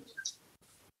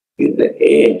 It's the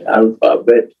A,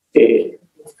 alphabet A.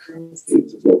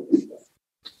 It's Gopi Bhav.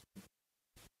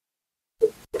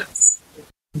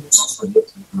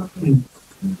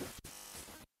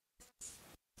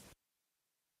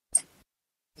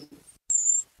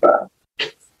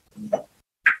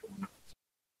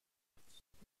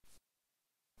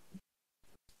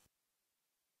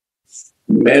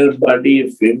 Male body,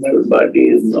 female body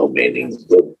is no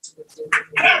meaningful.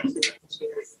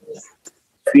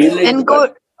 Feeling. And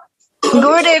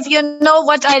Gurudev, you know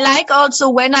what I like also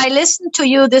when I listened to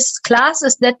you, these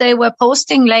classes that they were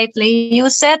posting lately, you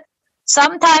said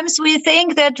sometimes we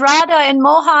think that Radha and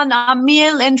Mohan are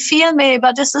male and female,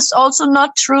 but this is also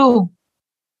not true.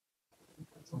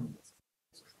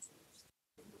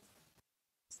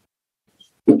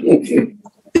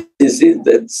 This is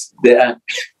that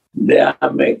they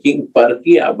are making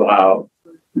parkiya bhav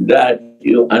that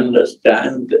you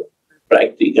understand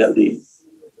practically,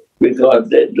 because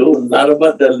they do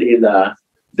Narmada Leela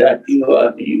that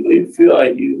if you are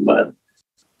human.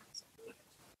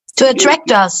 To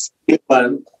attract us.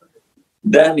 Human,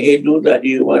 then he do the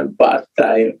human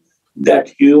pastime that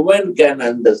human can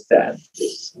understand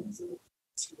this.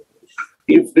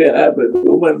 If you have a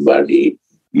human body,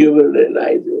 you will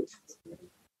realize it.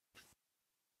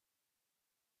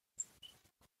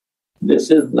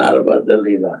 This is Narmada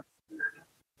Leela.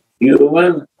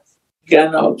 Human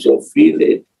can also feel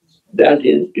it. That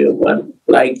is human,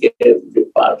 like every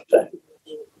pastime.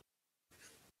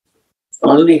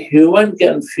 Only human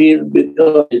can feel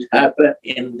because it happened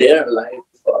in their life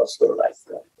also like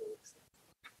that.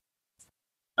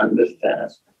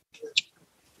 Understand?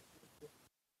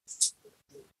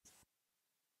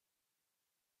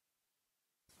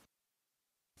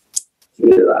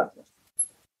 Radha.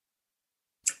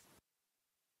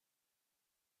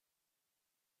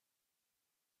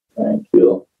 Thank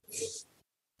you.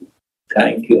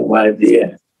 Thank you, my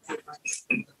dear.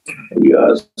 You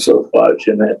are so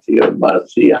fortunate. Your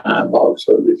mercy, I am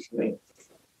also listening.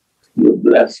 You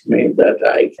bless me that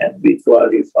I can be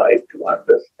qualified to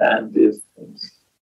understand these things.